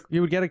over. You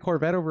would get a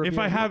Corvette over. A if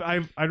I BRZ?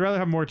 have, I'd rather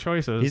have more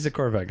choices. He's a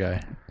Corvette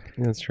guy.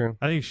 That's true.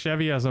 I think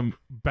Chevy has a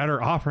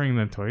better offering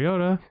than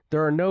Toyota.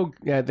 There are no.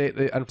 Yeah, they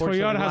unfortunately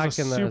Toyota lack has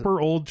a in the. super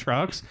old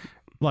trucks.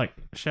 Like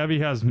Chevy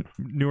has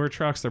newer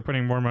trucks. They're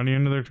putting more money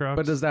into their trucks.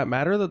 But does that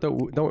matter? That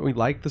don't we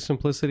like the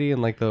simplicity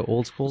and like the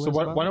old school? So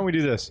why don't we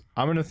do this?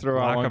 I'm going to throw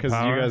Lack out one of because you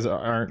power? guys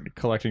aren't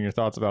collecting your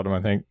thoughts about them,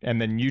 I think. And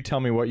then you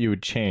tell me what you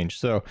would change.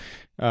 So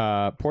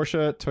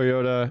Porsche,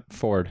 Toyota,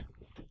 Ford.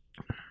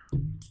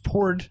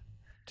 Ford.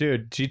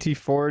 Dude,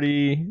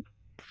 GT40,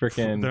 They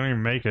freaking. don't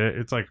even make it.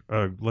 It's like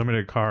a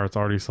limited car. It's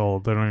already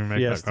sold. They don't even make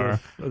Yes, that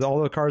car.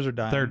 all the cars are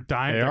dying. They're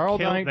dying. They are all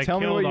dying. They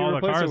Tell me killed what you all the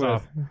replace it cars with.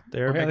 off.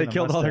 They're Yeah, making they the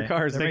killed all their Mustang.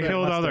 cars. They're They making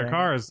killed the all their Mustang.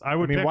 cars. I I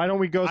would mean, pick. why don't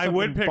we go? I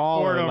would pick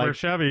Ford over like,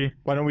 Chevy.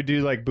 Why don't we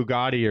do like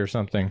Bugatti or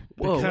something?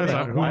 Whoa, Because wait.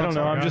 I- I don't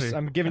know. Bugatti.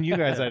 I'm giving you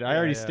guys. I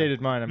already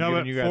stated mine. I'm No,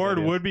 giving but you guys Ford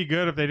ideas. would be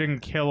good if they didn't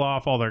kill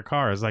off all their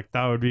cars. Like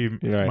that would be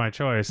Right. my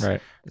choice.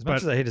 Right. As much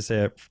But- as I hate to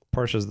say it,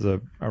 Porsche's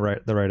the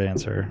right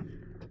answer.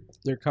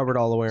 They're covered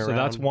all the way around. So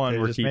that's one They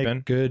we're just keeping.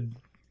 make good,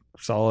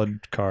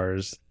 solid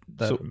cars,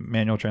 that So-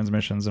 manual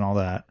transmissions and all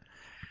that.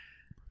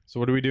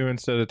 So what do we do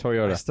instead of I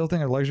Toyota? still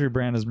think a luxury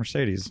brand is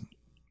Mercedes.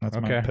 That's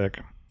my Okay. pick.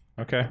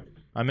 Okay,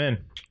 I'm in. You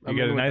I'm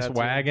get in a with nice that, too.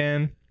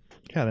 wagon.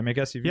 Yeah, they make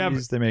SUVs. Yeah,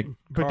 but- they make.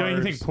 But don't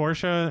you think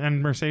cars. Porsche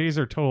and Mercedes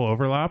are total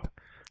overlap?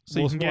 So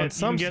Well, you can on get,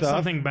 some you can get stuff,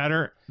 something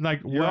better.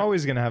 Like You're what,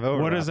 always gonna have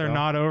overlap. what is there though.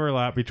 not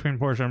overlap between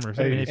Porsche and I mean,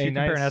 Mercedes? if you a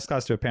compare an nice-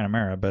 S-Class to a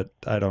Panamera, but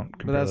I don't But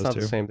compare that's those not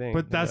two. the same thing.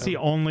 But that's Yeah. the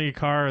only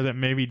car that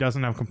maybe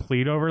doesn't have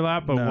complete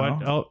overlap. But No.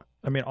 what else?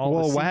 I mean, all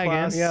Well, the a wagon.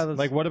 C-Class, yeah, that's-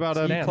 Like what about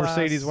a C-Class.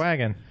 Mercedes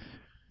wagon?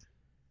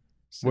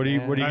 What are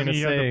you I gonna mean,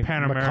 you have say? the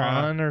Panamera.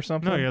 Macan or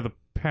something? No, yeah, the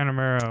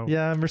Panamera.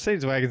 Yeah,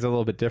 Mercedes wagon's a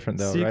little bit different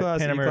though,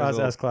 C-Class, right? Panamera's E-Class, a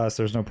little- S-Class,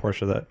 there's no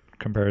Porsche that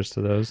compares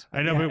to those.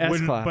 I know, Yeah, but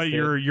wouldn't, S-Class, but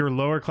dude. your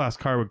lower class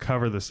car would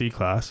cover the C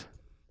class.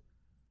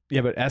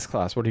 Yeah, but S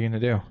class. What are you gonna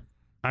do?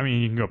 I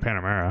mean, you can go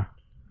Panamera.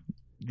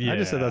 I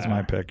just said that's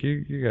my pick.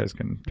 You guys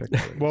can pick.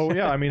 Well,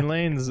 yeah. I mean,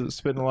 Lane's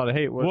spitting a lot of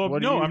hate. What, Well, what are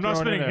no, you I'm not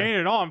throwing in spitting there? hate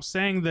at all. I'm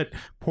saying that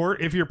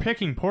if you're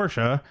picking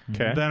Porsche,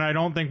 Okay. then I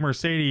don't think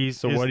Mercedes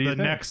So is what do you the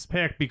think? next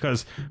pick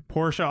because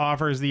Porsche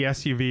offers the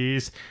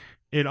SUVs,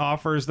 it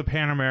offers the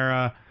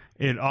Panamera,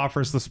 it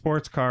offers the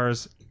sports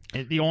cars.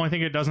 The only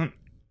thing it doesn't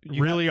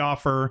really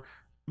offer,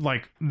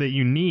 like that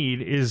you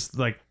need, is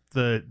like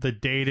the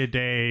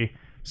day-to-day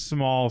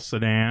small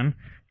sedan.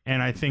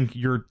 And I think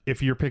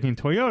if you're picking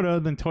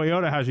Toyota, then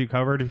Toyota has you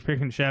covered. If you're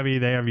picking Chevy,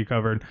 they have you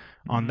covered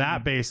on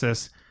that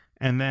basis.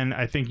 And then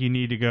I think you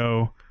need to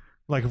go,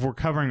 like, if we're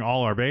covering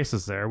all our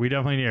bases there, we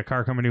definitely need a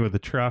car company with a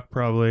truck,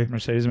 probably.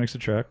 Mercedes makes a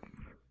truck.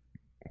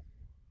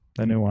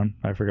 The new one.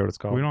 I forget what it's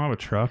called. We don't have a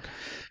truck.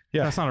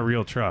 Yeah. That's not a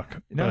real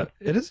truck. No, But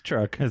it is a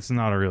truck. it's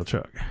not a real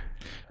truck.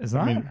 It's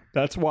not. I mean,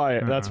 that's why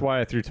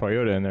I threw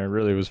Toyota in there.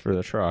 Really was for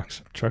the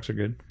trucks. Trucks are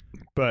good.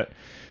 But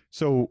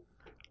so,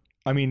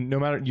 I mean, no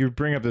matter you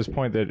bring up this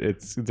point that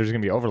there's going to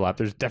be overlap.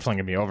 There's definitely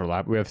going to be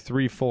overlap. We have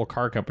 3 full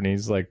car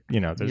companies. Like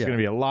there's Yeah. going to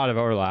be a lot of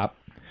overlap.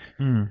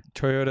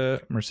 Toyota,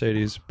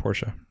 Mercedes,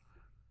 Porsche.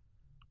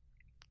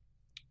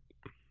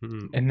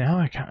 And now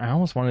I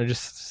almost want to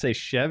just say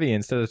Chevy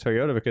instead of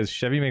Toyota because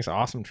Chevy makes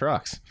awesome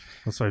trucks.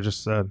 That's what I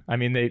just said. I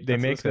mean, they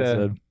That's make what I the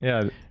said. yeah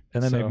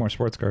And then So- make more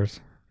sports cars.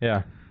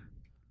 yeah.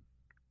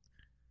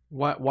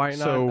 Why not?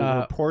 So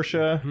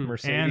Porsche,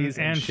 Mercedes,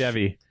 and and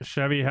Chevy.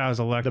 Chevy has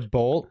The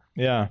Bolt,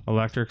 yeah.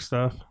 electric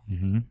stuff.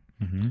 Mm-hmm.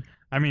 Mm-hmm.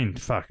 I mean,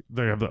 fuck,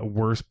 they have the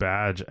worst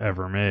badge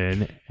ever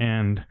made,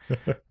 and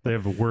they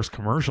have the worst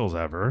commercials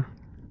ever.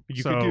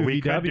 You so could do we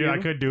VW. I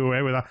could do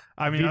away with that.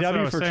 I mean, that's what I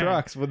VW was for saying.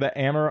 trucks with the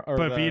Amar. Or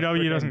But the VW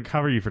frickin- doesn't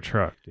cover you for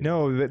truck. dude.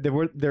 No,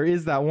 there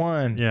is that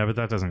one. Yeah, but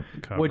that doesn't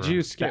cover. would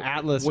you The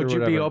Atlas. would or you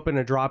be whatever. open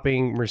to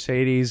dropping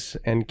Mercedes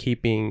and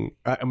keeping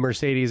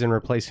Mercedes and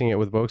replacing it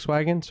with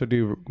Volkswagen? So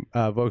do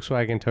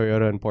Volkswagen,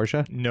 Toyota, and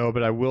Porsche? No,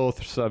 but I will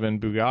sub in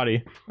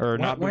Bugatti or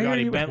not why are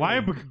Bugatti. you- Bentley. why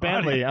Bugatti?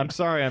 Bentley? I'm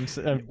sorry. I'm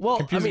Well,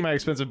 confusing I mean- my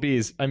expensive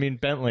B's. I mean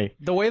Bentley.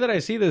 The way that I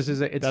see this is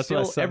that it's That's what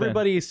I still sub in.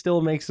 everybody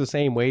still makes the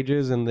same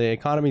wages and the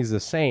economy is the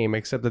same,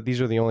 except that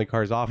these are the only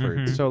cars offered.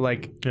 Mhm. So like,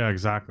 Yeah,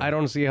 exactly. I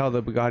don't see how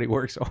the Bugatti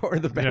works or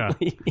the Yeah.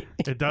 Bentley.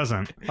 It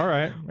doesn't. All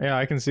right. Yeah,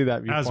 I can see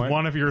that viewpoint. As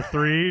one of your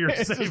 3, you're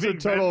it's saving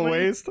just a total Bentley.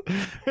 waste.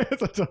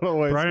 It's a total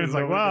waste. Brian's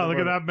like, Because wow,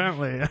 nobody look at can that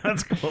Bentley.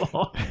 That's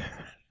cool.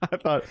 I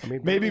thought mean,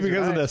 maybe Bentleys are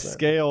because of the nice, but-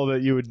 scale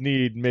that you would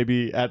need,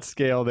 maybe at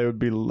scale they would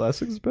be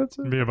less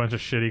expensive. Be a bunch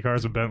of shitty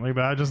cars with Bentley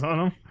badges on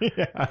them.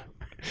 Yeah,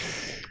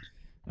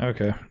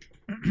 Okay.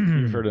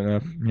 you've heard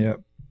enough.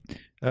 Yep.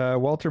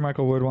 Walter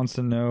Michael Wood wants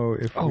to know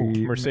if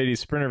we Mercedes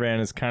Sprinter van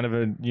is kind of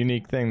a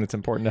unique thing that's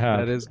important to have.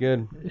 That is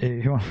good.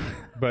 he wa-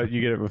 But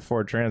you get it with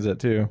Ford Transit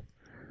too.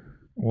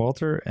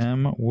 Walter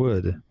M.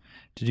 Wood.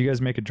 Did you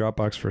guys make a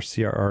Dropbox for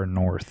CRR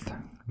North?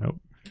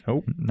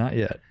 Nope. Not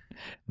yet.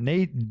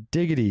 Nate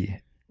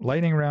Diggity.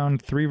 Lightning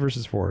round 3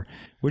 versus 4.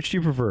 Which do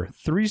you prefer?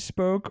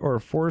 3-spoke or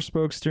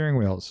 4-spoke steering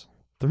wheels?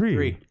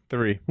 3.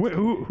 Three. Wait,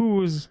 who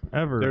was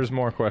ever? There's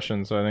more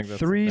questions, so I think that's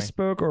the thing.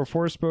 3-spoke or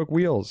 4-spoke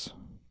wheels?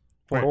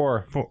 Wait,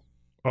 Four. 4.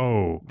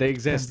 Oh. They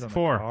exist.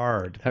 4.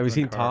 Hard. Have you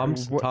seen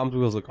Tom's? Tom's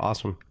wheels look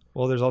awesome.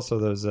 Well, there's also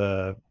those.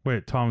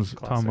 Wait, Tom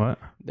what?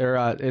 They're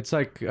it's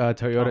like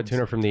Toyota Tom's.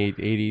 tuner from the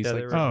 80s. Yeah, like,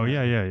 they were- Oh,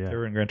 yeah. They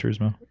were in Gran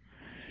Turismo.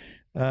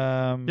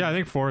 Yeah, I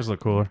think 4s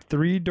look cooler.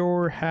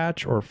 3-door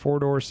hatch or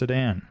 4-door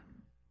sedan?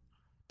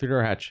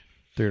 3-door hatch.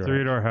 3-door.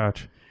 3-door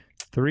hatch.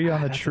 3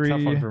 on the That's a tough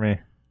one tree. for me.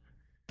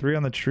 3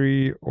 on the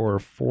tree or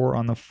 4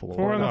 on the floor?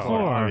 4 on the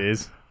floor.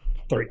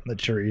 3 on the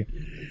tree.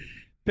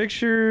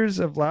 Pictures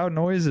of loud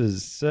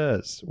noises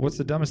says, what's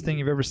the dumbest thing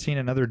you've ever seen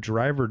another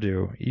driver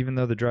do, even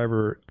though the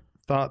driver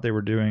thought they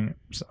were doing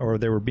or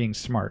they were being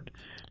smart?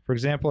 For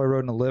example, I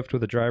rode in a lift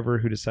with a driver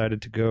who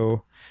decided to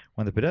go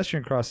when the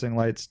pedestrian crossing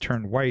lights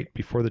turned white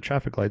before the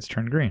traffic lights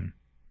turned green.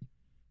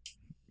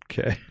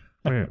 Okay.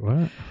 Wait,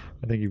 what?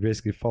 I think you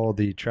basically followed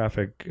the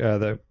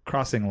the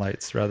crossing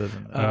lights rather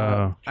than...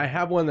 I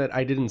have one that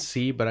I didn't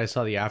see, but I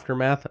saw the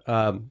aftermath.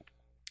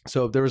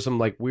 So there was some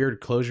like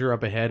weird closure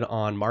up ahead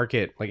on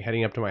Market, like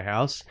heading up to my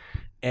house.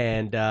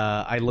 And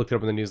I looked it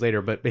up in the news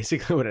later, but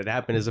basically what had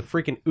happened is a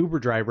freaking Uber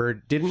driver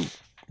didn't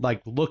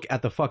like look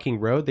at the fucking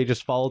road. They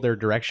just followed their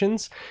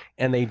directions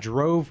and they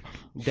drove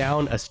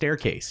down a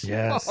staircase.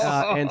 Yes.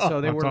 And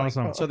so they That's were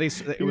awesome. like, so they,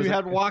 it We was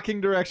had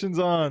walking directions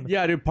on.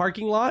 yeah, dude,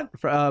 parking lot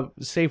for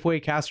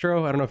Safeway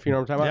Castro. I don't know if you know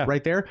what I'm talking about. Yeah.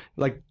 Right there,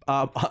 like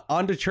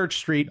onto Church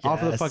Street, off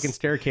of the Yes. fucking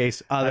staircase.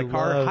 The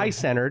car love- high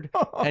centered,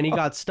 and he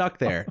got stuck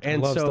there.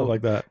 And love so, stuff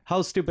like that.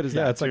 how stupid is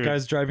Yeah, that? it's like Dude.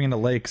 guys driving into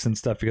lakes and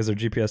stuff because their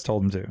GPS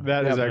told them to.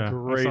 That is Yeah, a I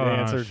great saw that on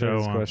a answer to show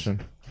this once.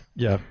 question.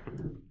 Yeah.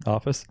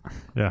 Office?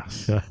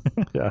 Yes. Yeah.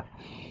 yeah.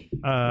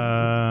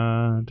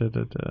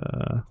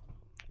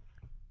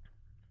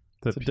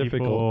 The It's a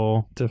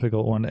people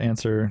Difficult one to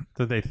answer.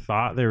 that they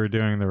thought they were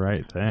doing the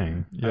right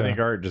thing. Yeah. I think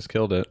Art just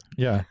killed it.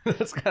 Yeah.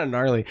 That's kind of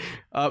gnarly.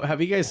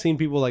 Have you guys seen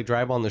people like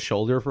drive on the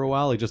shoulder for a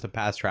while, like just to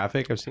pass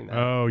traffic? I've seen that.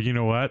 Oh, you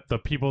know what? The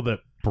people that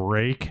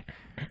brake,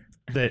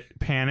 that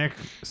panic,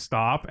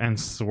 stop, and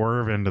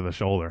swerve into the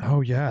shoulder.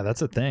 Oh, yeah.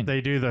 That's a thing.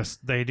 They do this.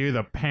 They do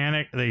the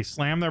panic. They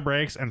slam their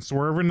brakes and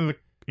swerve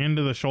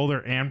into the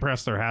shoulder and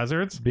press their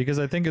hazards, because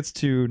I think it's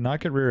to not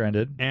get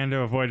rear-ended. and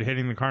to avoid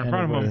hitting the car in And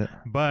front of avoid them.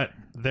 But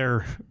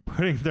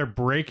they're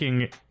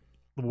braking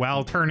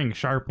while turning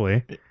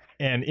sharply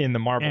And in the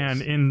marbles.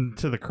 and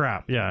into the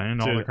crap. Yeah, in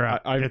all Dude, the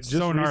crap. I It's just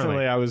so gnarly.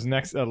 recently I was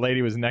a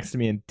lady was next to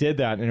me and did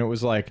that, and it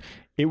was like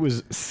it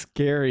was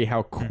scary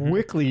how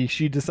quickly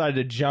she decided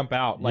to jump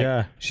out. Like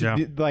Yeah. she Yeah.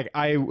 did, like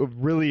I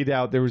really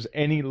doubt there was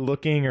any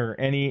looking or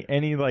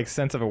any like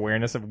sense of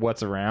awareness of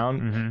what's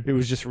around. Mhm. It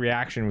was just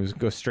reaction was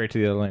go straight to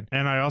the other lane.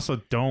 And I also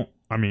don't.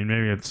 I mean,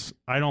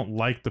 I don't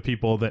like the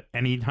people that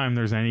anytime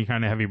there's any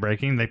kind of heavy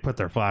braking, they put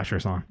their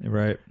flashers on.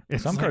 Right.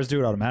 It's Some like- cars do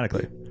it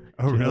automatically.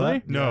 Oh, you know really?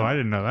 that? No, Yeah. I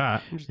didn't know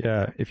that.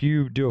 Yeah. If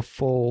you do a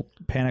full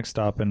panic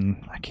stop,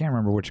 and I can't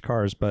remember which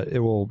cars, but it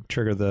will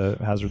trigger the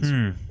hazards.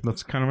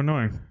 That's kind of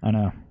annoying I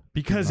know.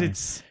 because Annoying.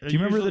 it's. Do you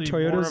remember the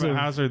usually more Toyotas of a of-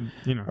 hazard?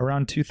 You know.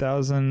 Around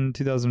 2000,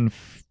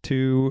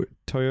 2002,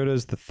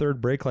 Toyotas, the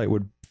third brake light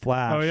would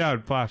flash. Oh yeah,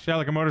 it'd flash. Yeah,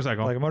 like a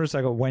motorcycle. Like a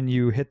motorcycle when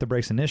you hit the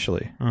brakes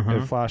initially. Uh-huh. It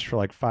would flash for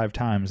like 5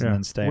 times and Yeah,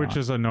 then stay which on.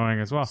 is annoying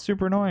as well.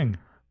 Super annoying.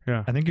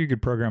 Yeah. I think you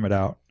could program it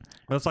out.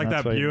 That's like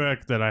That's that why you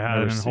Buick that I had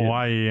never in see it.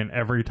 Hawaii, and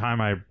every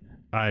time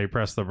I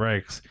pressed the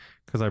brakes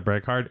because I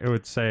brake hard, it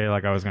would say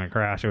like I was going to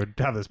crash. It would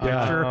have this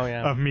picture Oh,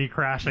 yeah. of me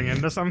crashing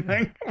into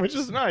something. Which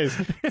is nice.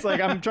 It's like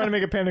I'm trying to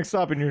make a panic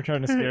stop and you're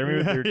trying to scare me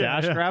with your Yeah,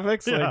 dash yeah.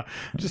 graphics. Yeah. Like,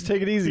 just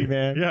take it easy,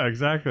 man. Yeah,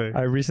 exactly.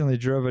 I recently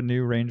drove a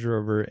new Range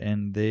Rover,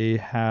 and they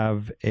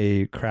have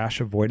a crash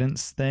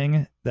avoidance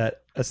thing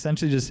that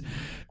essentially just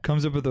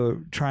comes up with a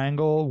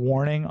triangle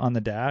warning on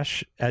the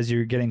dash as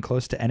you're getting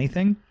close to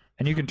anything,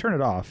 and you can turn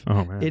it off.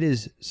 Oh man. It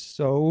is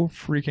so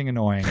freaking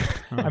annoying.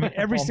 I mean,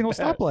 every single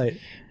stoplight,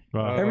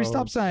 Wow. every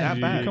stop sign,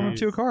 you come up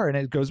to a car and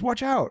it goes,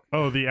 "Watch out!"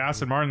 Oh, the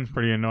Aston Martin's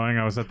pretty annoying.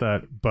 I was at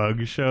that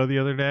bug show the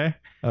other day,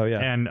 Oh yeah,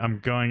 and I'm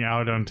going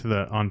out onto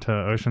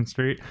Ocean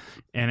Street,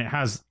 and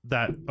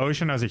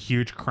Ocean has a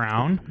huge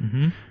crown.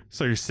 mm-hmm.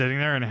 So you're sitting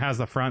there, and it has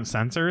the front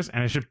sensors,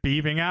 and it's just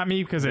beeping at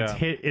me because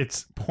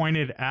it's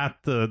pointed at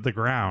the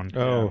ground.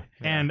 Oh,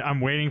 And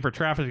I'm waiting for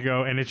traffic to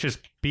go, and it's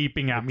just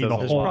beeping at me the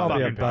there's whole probably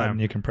a fucking button time.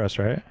 you can press,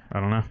 right? I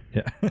don't know.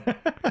 Yeah,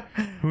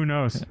 Who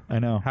knows? I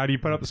know. How do you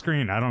put up the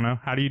screen? I don't know.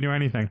 How do you do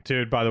anything?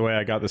 Dude, by the way,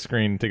 I got the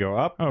screen to go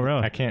up. Oh,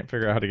 really? I can't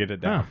figure out how to get it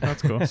Oh, down.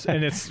 that's cool.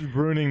 And it's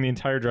ruining the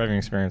entire driving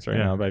experience right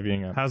Yeah. now by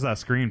being up. How's that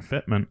screen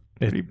fitment?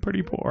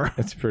 Pretty poor.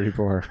 It's pretty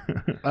poor.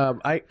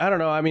 I don't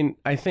know. I mean,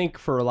 I think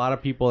for a lot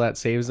of people that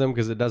saves them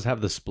because it does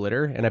have the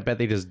splitter, and I bet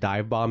they just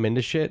dive bomb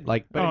into shit.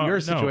 Like, but in your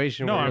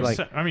situation, no, where you're like,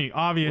 I mean,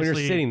 obviously, when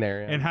you're sitting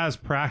there, yeah. it has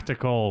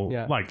practical,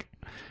 Yeah. like,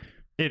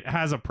 it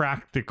has a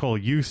practical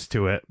use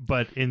to it.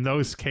 But in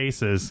those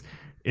cases,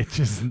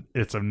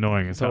 it's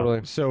annoying as hell.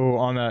 totally. So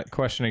on that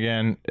question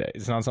again,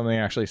 it's not something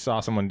I actually saw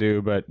someone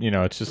do, but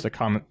it's just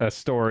a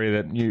story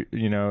that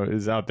you know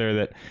is out there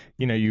that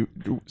you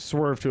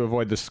swerve to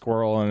avoid the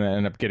squirrel and then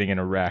end up getting in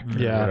a wreck or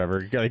Yeah. whatever.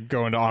 You gotta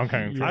go into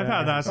oncoming. I've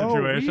had that Oh,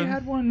 situation. we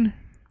had one.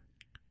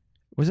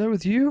 Was that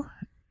with you,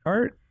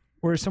 Art?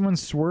 Where someone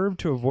swerved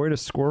to avoid a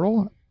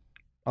squirrel?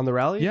 On the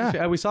rally?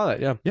 Yeah. We saw that.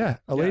 Yeah. Yeah,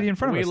 a lady in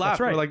front of we us. laughed. That's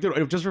right. We're like,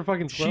 dude, just for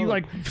fucking She squirrel.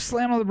 like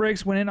slammed on the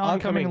brakes, went in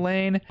oncoming Oncoming.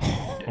 lane.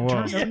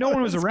 Whoa. No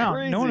one was That's around.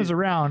 crazy. No one was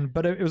around,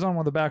 but it was on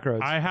one of the back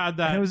roads. I had and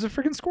that. it was a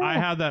freaking squirrel. I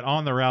had that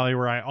on the rally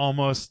where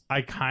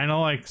I kind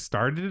of like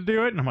started to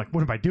do it, and I'm like,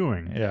 what am I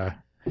doing? Yeah.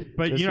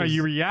 But This you was-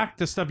 react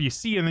to stuff you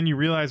see, and then you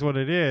realize what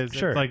it is.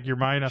 Sure. It's like your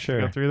mind has Sure.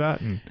 to go through that.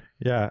 And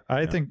Yeah.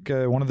 I think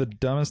one of the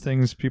dumbest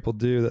things people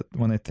do that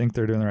when they think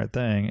they're doing the right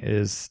thing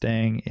is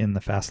staying in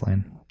the fast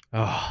lane.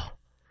 oh,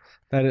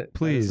 that is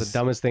Please. the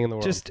dumbest thing in the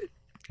world. Just,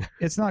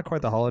 it's not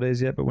quite the holidays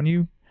yet, but when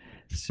you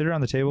sit around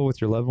the table with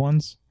your loved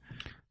ones,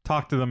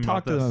 talk to them.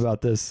 talk to about them this.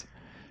 about this.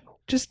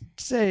 just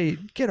say,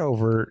 get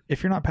over.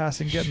 If you're not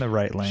passing, get in the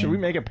right lane. Should we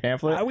make a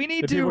pamphlet We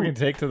need that people to. can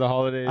take to the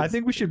holidays? I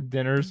think we should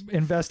dinners.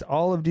 invest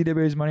all of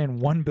DWA's money in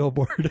one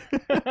billboard.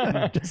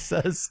 It just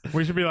says,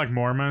 We should be like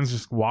Mormons,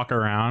 just walk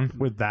around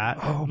with that.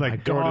 Oh my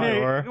like God. Hey,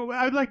 door.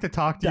 I'd like to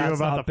talk to you That's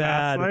about not the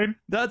fast bad. lane.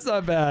 that's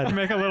not We bad. can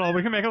make a little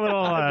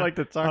I'd like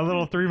to talk a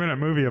little 3-minute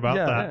movie about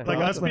Yeah, that. Like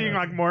us being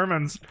like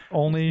Mormons.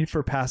 Only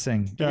for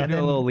passing. Yeah. And a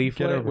then little get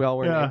leaflet. over. We all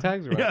wear Yeah. name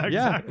tags. Right? Yeah,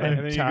 Yeah, exactly. and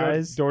And then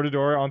ties. you go door to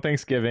door on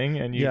Thanksgiving,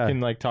 and you Yeah. can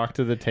like talk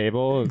to the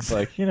table. It's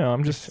like,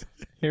 I'm just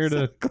here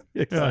to.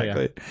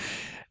 Exactly.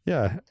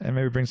 Yeah, and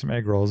maybe bring some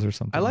egg rolls or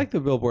something. I like the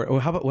billboard. Oh,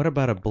 what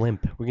about a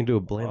blimp? We can do a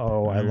blimp.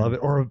 Oh, I love it.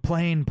 Or a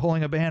plane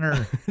pulling a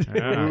banner.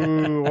 Yeah.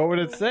 Ooh, what would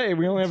it say?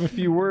 We only have a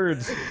few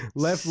words.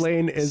 Left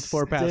lane is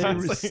for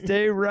passing.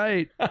 Stay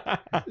right.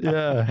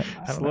 Yeah.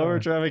 I don't Slower know.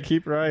 traffic,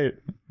 keep right.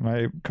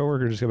 My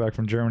coworker just got back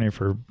from Germany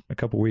for a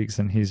couple weeks,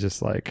 and he's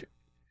just like,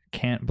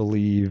 can't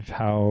believe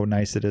how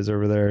nice it is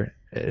over there.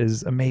 It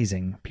is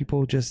amazing.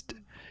 People just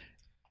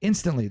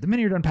instantly, the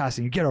minute you're done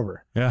passing, you get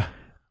over. Yeah.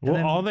 Well,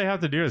 then- all they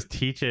have to do is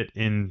teach it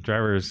in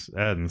driver's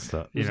ed and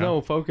stuff. There's you know?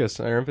 no focus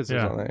or emphasis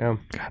Yeah. on that. Yeah.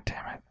 God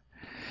damn it.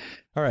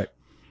 All right.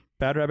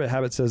 Bad Rabbit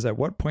Habit says, at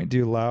what point do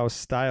you allow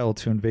style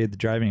to invade the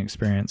driving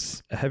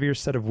experience? A heavier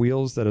set of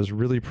wheels that is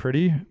really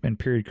pretty and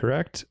period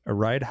correct, a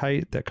ride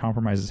height that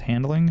compromises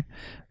handling,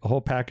 a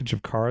whole package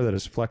of car that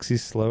is flexy,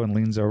 slow, and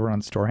leans over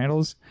on store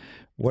handles.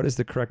 What is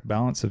the correct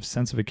balance of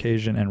sense of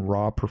occasion and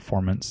raw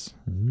performance?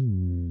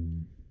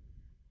 Damn,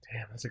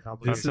 that's a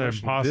complicated That's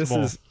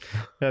impossible.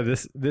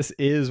 This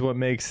is what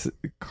makes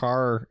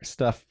car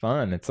stuff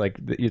fun. It's like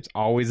it's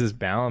always this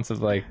balance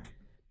of like,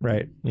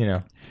 Right.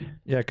 Yeah,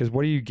 because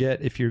what do you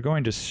get if you're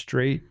going to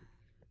straight?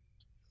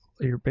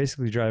 You're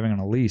basically driving on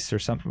a lease or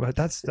something. But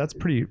that's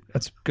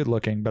good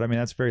looking. But I mean,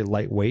 that's very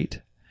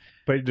lightweight.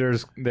 but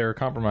there are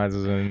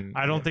compromises and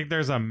I don't think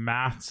there's a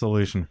math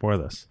solution for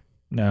this.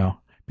 No,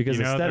 because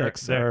You know,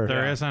 aesthetics there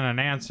are. isn't an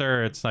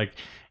answer. It's like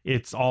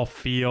it's all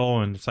feel,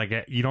 and it's like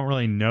you don't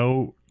really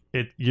know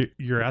it.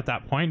 You're at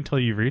that point until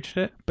you've reached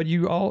it. But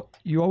you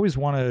always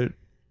want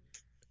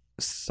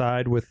to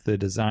side with the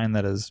design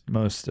that is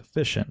most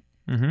efficient.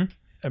 Mm-hmm.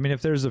 I mean,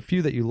 if there's a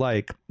few that you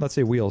like, let's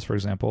say wheels, for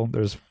example,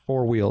 there's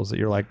 4 wheels that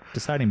you're like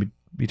deciding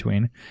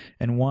between,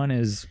 and one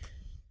is,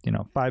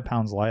 5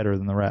 pounds lighter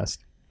than the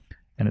rest,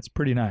 and it's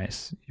pretty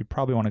nice. You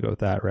probably want to go with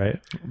that, right?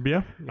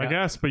 Yeah, I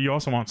guess. But you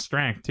also want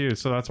strength too,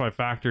 so that's why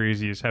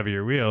factories use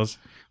heavier wheels.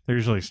 They're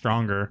usually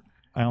stronger.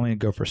 I only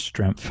go for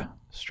strength.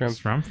 Strength.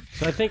 Strength.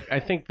 So I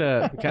think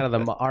the kind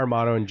of our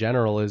motto in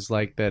general is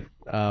like that,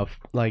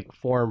 like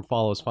form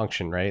follows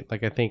function, right?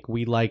 Like I think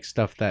we like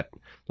stuff that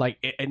like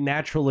it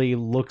naturally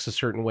looks a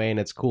certain way and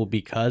it's cool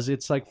because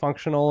it's like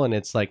functional and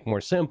it's like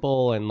more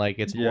simple and like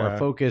it's more Yeah.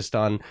 focused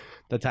on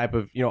the type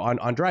of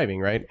on driving,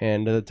 right?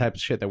 And the type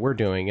of shit that we're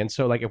doing. And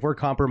so like if we're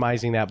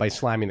compromising that by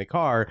slamming the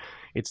car,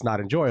 it's not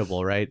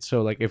enjoyable, right?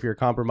 So like if you're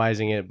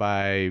compromising it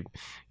by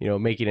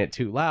making it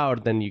too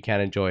loud, then you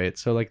can't enjoy it.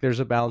 So like there's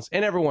a balance,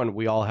 and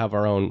we all have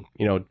our own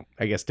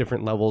I guess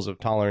different levels of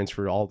tolerance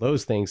for all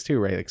those things too,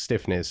 right? Like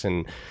stiffness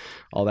and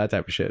all that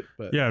type of shit.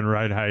 But Yeah, and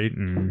ride height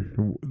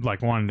and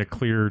like wanting to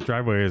clear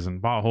driveways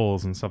and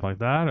potholes and stuff like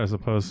that, as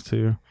opposed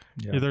to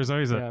there's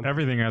always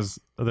everything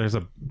there's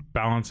a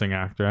balancing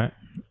act, right?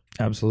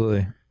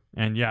 Absolutely.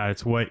 And yeah,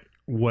 it's what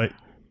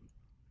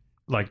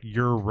like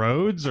your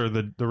roads or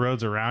the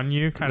roads around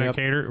you kind of Yep.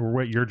 cater, or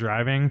what you're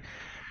driving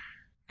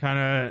kind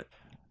of.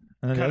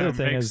 And then the Kinda other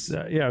thing makes- is,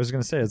 I was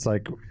going to say, it's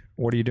like,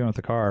 what are you doing with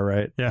the car,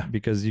 right? Yeah.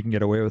 Because you can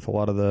get away with a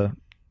lot of the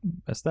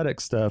aesthetic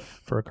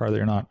stuff for a car that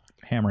you're not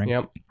hammering.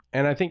 Yep.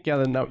 And I think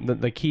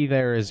the key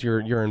there is your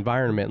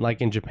environment.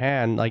 Like in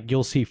Japan, like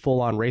you'll see full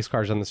on race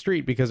cars on the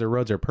street because their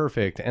roads are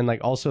perfect, and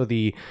like also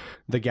the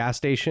gas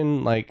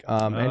station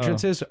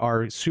entrances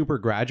are super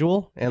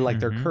gradual, and like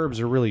their curbs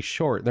are really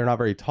short. They're not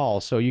very tall,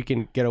 so you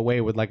can get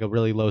away with like a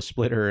really low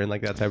splitter and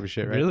like that type of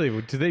shit. Right? really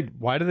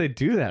why do they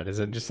do that? Is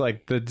it just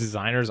like the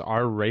designers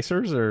are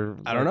racers, or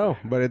I don't know,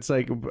 but it's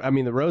like, I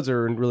mean, the roads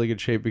are in really good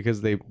shape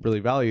because they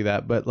really value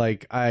that. But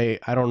like, I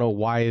don't know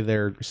why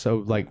they're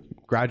so like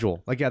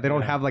gradual. Like, they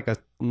don't have like a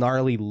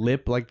gnarly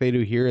lip like they do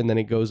here, and then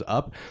it goes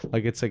up.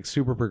 Like it's like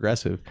super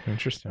progressive.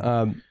 Interesting.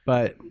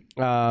 But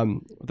what I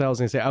was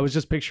gonna say, I was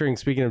just picturing.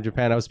 Speaking of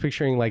Japan, I was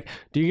picturing like,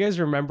 do you guys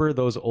remember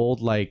those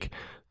old like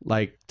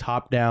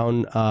top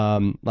down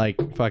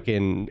like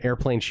fucking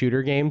airplane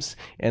shooter games,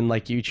 and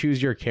like you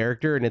choose your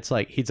character and it's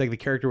like he's like the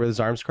character with his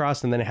arms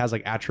crossed, and then it has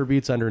like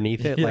attributes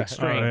underneath it like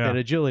strength and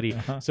agility.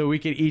 So we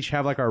could each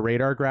have like our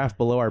radar graph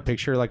below our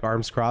picture, like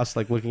arms crossed,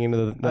 like looking into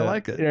the I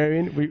like it. You know what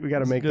I mean? We got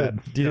to make Good.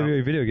 that.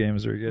 DWA video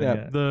games are good.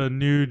 Yeah. The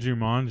new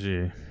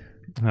Jumanji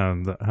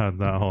had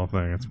that whole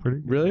thing. It's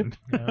pretty Really?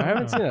 I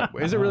haven't seen it.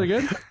 Is it really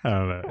good? I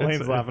don't know.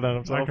 Lane's laughing at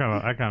himself.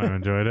 I kind of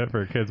enjoyed it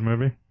for a kids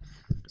movie.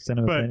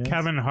 Cinema But opinions.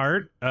 Kevin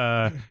Hart,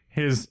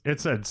 it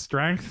said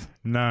strength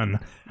none.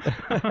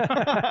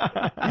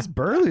 He's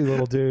burly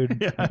little dude.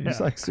 Yeah, He's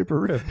yeah. like super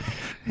ripped.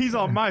 He's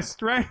all my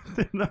strength.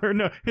 Or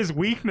no, his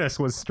weakness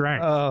was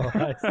strength. Oh,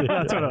 I see.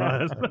 That's what it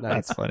was.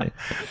 That's funny.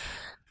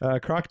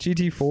 Croc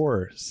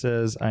GT4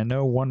 says, I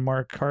know one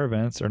mark car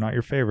events are not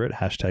your favorite,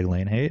 hashtag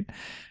lane hate,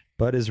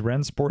 but is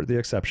Rennsport the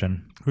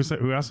exception?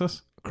 Who asked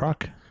this?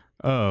 Croc.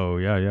 Oh,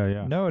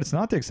 yeah. No, it's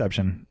not the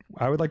exception.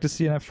 I would like to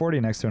see an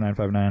F40 next to a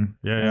 959.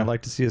 Yeah, And yeah. I'd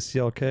like to see a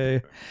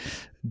CLK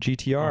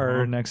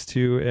GTR next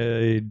to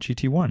a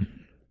GT1.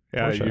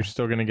 Yeah, Porsche. you're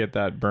still gonna get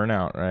that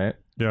burnout, right?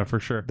 Yeah, for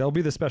sure. They'll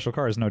be the special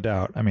cars, no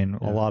doubt. I mean,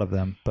 a lot of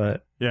them,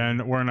 but Yeah,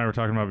 and Warren and I were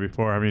talking about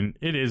before. I mean,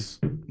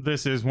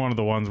 this is one of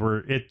the ones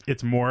where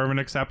it's more of an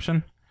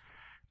exception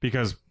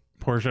because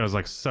Porsche has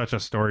like such a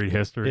storied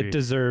history it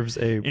deserves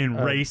in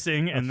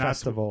racing, and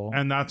festival.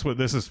 that's what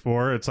this is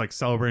for. It's like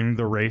celebrating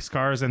the race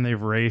cars, and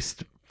they've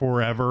raced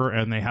forever,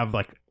 and they have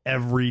like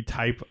every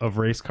type of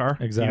race car.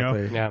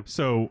 Exactly. You know? Yeah.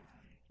 So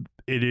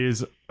it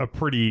is a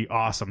pretty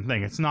awesome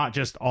thing. It's not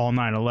just all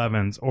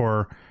 911s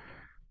or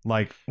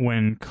like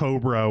when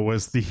Cobra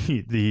was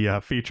the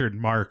featured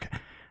mark,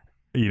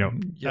 you know,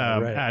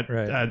 at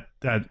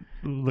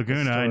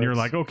Laguna, and you're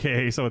like,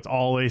 okay, so it's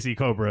all AC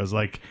Cobras.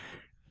 Like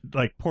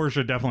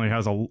Porsche definitely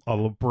has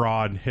a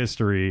broad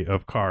history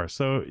of cars,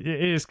 so it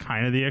is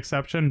kind of the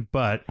exception.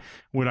 But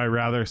would I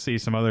rather see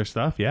some other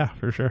stuff? Yeah,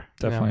 for sure.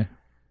 Definitely.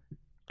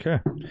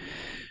 Okay.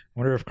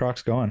 Wonder if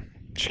Croc's going.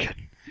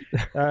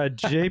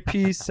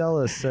 JP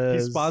Celis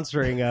says He's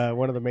sponsoring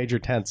one of the major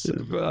tents.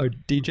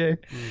 DJ.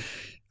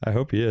 I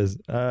hope he is.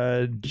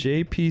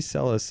 JP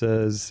Celis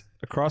says,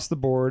 across the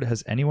board,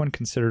 has anyone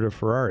considered a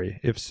Ferrari?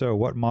 If so,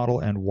 what model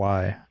and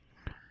why?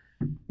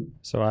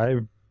 So I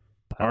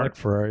like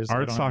Ferraris. I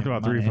Art's don't talked have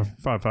about money.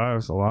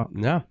 355s a lot.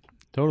 Yeah,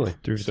 totally.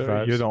 355s.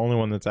 So you're the only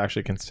one that's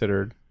actually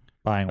considered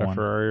buying a one.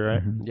 Ferrari,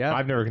 right? Yeah.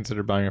 I've never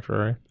considered buying a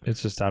Ferrari.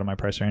 It's just out of my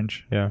price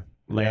range. Yeah.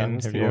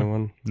 Land's have the you? only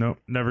one. Nope,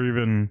 never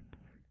even.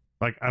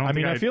 Like I don't. I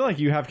mean, think I feel like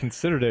you have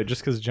considered it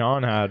just because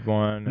John had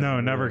one.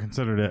 no, never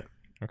considered it.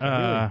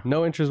 Okay.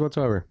 No interest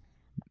whatsoever.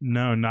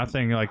 No,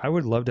 nothing. Like I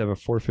would love to have a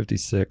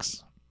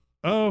 456.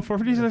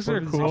 456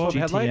 are cool.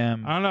 headlight?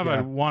 GTM. I don't know if Yeah.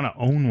 I'd want to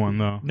own one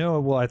though. No,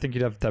 well, I think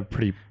you'd have to have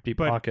pretty deep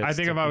But pockets. I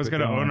think to if I was keep it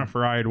going to own a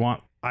Ferrari, I'd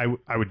want I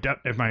would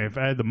if I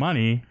had the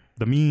money,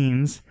 the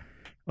means,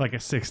 like a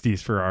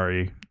 60s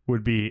Ferrari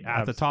would be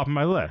at the top of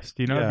my list.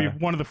 You know, Yeah. it'd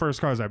be one of the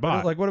first cars I But,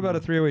 bought. like, what about a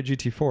 308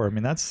 GT4? I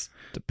mean, that's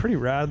a pretty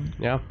rad.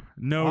 Yeah.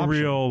 no option.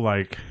 real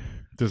like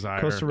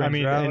desire. Costa I Rica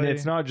mean, and Rally.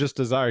 it's not just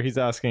desire. He's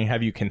asking,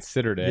 have you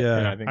considered it? Yeah.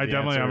 And I think I the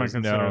definitely answer haven't is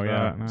considered no,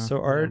 that. No.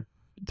 So Art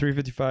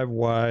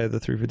 355Y, the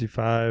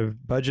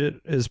 355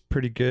 budget is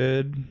pretty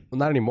good. Well,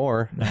 not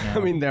anymore. I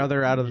mean, now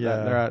they're out of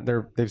Yeah.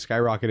 they've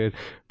skyrocketed.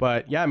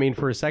 But yeah, I mean,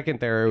 for a second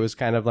there, it was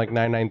kind of like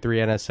 993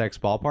 NSX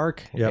ballpark,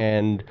 Yep.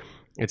 and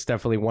it's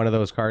definitely one of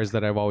those cars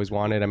that I've always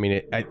wanted. I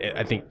mean,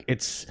 I think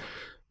it's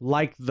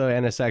like the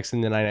NSX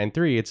and the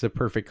 993. It's a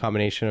perfect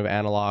combination of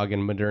analog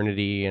and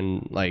modernity,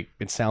 and like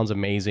it sounds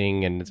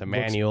amazing, and it's a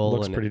manual,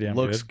 looks and pretty it damn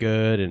looks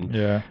good, and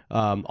Yeah.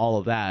 all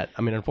of that.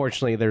 I mean,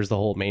 unfortunately, there's the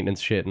whole maintenance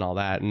shit and all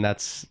that, and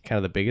that's kind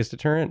of the biggest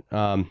deterrent.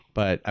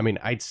 But I mean,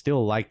 I'd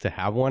still like to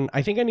have one.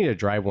 I think I need to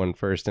drive one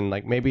first, and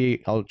like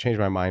maybe I'll change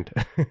my mind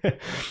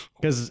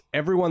because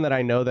everyone that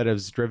I know that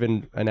has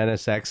driven an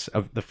NSX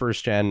of the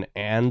first gen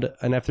and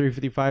an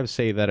F355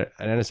 say that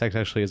an NSX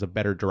actually is a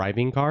better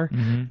driving car.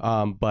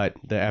 But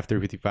the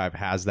F355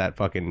 has that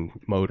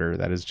fucking motor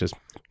that is just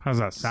How's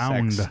that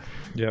sound? sex.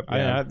 Yep.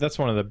 That's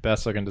one of the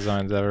best looking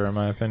designs ever, in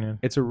my opinion.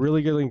 It's a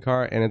really good looking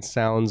car, and it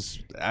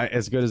sounds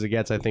as good as it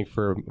gets, I think,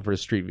 for a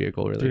street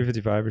vehicle, really.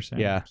 355 or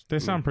something. Yeah. They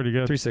sound pretty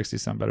good. 360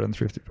 sound better than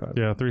 355.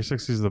 Yeah,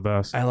 360 is the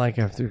best. I like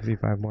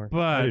F355 more.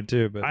 I do But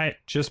too, but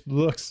Just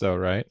looks though,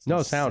 right?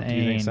 No sound. insane,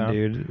 you think so?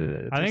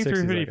 dude. I think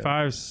 360 's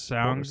 355s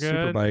sound like a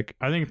super good. bike.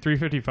 I think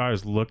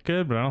 355s look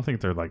good, but I don't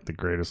think they're like the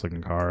greatest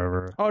looking car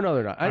ever. Oh no,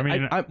 they're not. I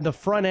mean, the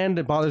front end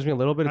it bothers me a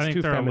little bit. It's I think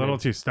too they're feminine. a little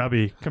too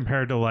stubby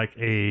compared to like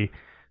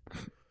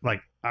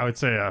I would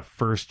say a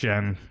first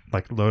gen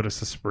like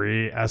Lotus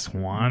Esprit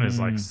S1 is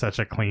like such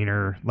a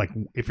cleaner, like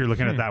if you're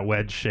looking at that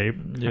wedge shape.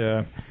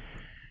 Yeah.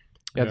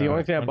 Yeah, the Yeah,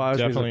 only thing that I'm bothers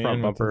me is the definitely front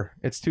in with bumper.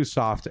 It's too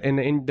soft,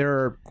 and there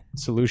are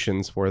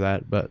solutions for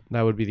that, but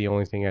that would be the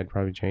only thing I'd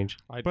probably change.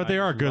 But they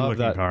are a good love looking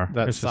that, car.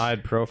 That It's just-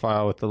 side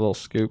profile with the little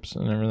scoops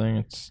and everything.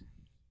 It's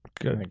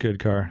Good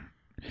car.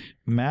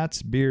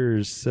 Matt's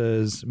Beers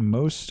says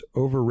most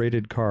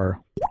overrated car.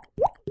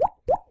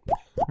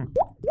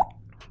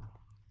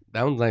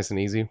 That one's nice and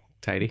easy,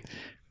 tidy.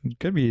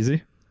 Could be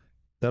easy.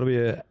 That'll be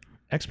a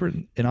expert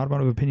in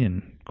automotive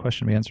opinion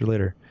question to be answered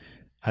later.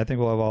 I think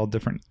we'll have all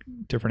different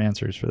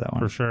answers for that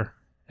one for sure.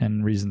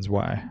 and reasons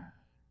why.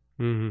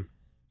 Mm-hmm.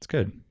 It's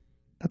good.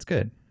 That's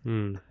good.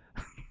 Mm.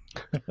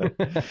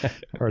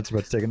 Art's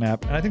about to take a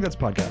nap, and I think that's a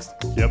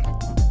podcast. Yep.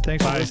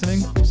 Thanks for Bye. listening.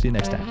 See you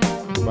next time.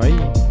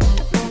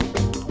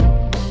 bye.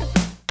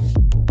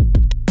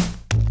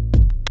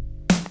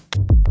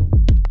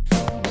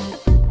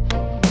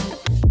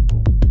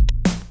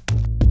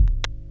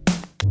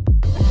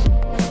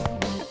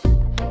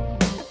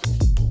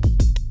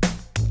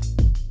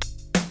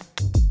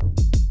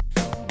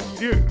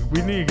 Dude,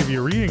 we need to give you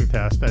a reading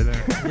test, I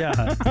think. Yeah,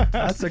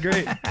 that's a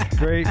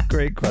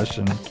great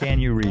question. Can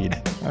you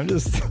read? I'm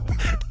just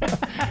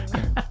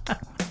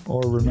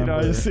or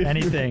remember just see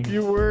anything. A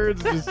few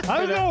words. Just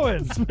I'm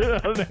going. spit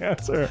out an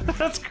answer.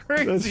 That's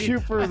crazy. Let's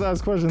shoot first,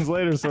 ask questions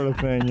later, sort of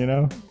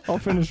thing. I'll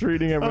finish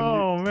reading it. When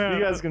Oh, you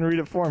man. guys can read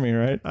it for me,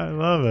 right? I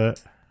love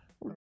it.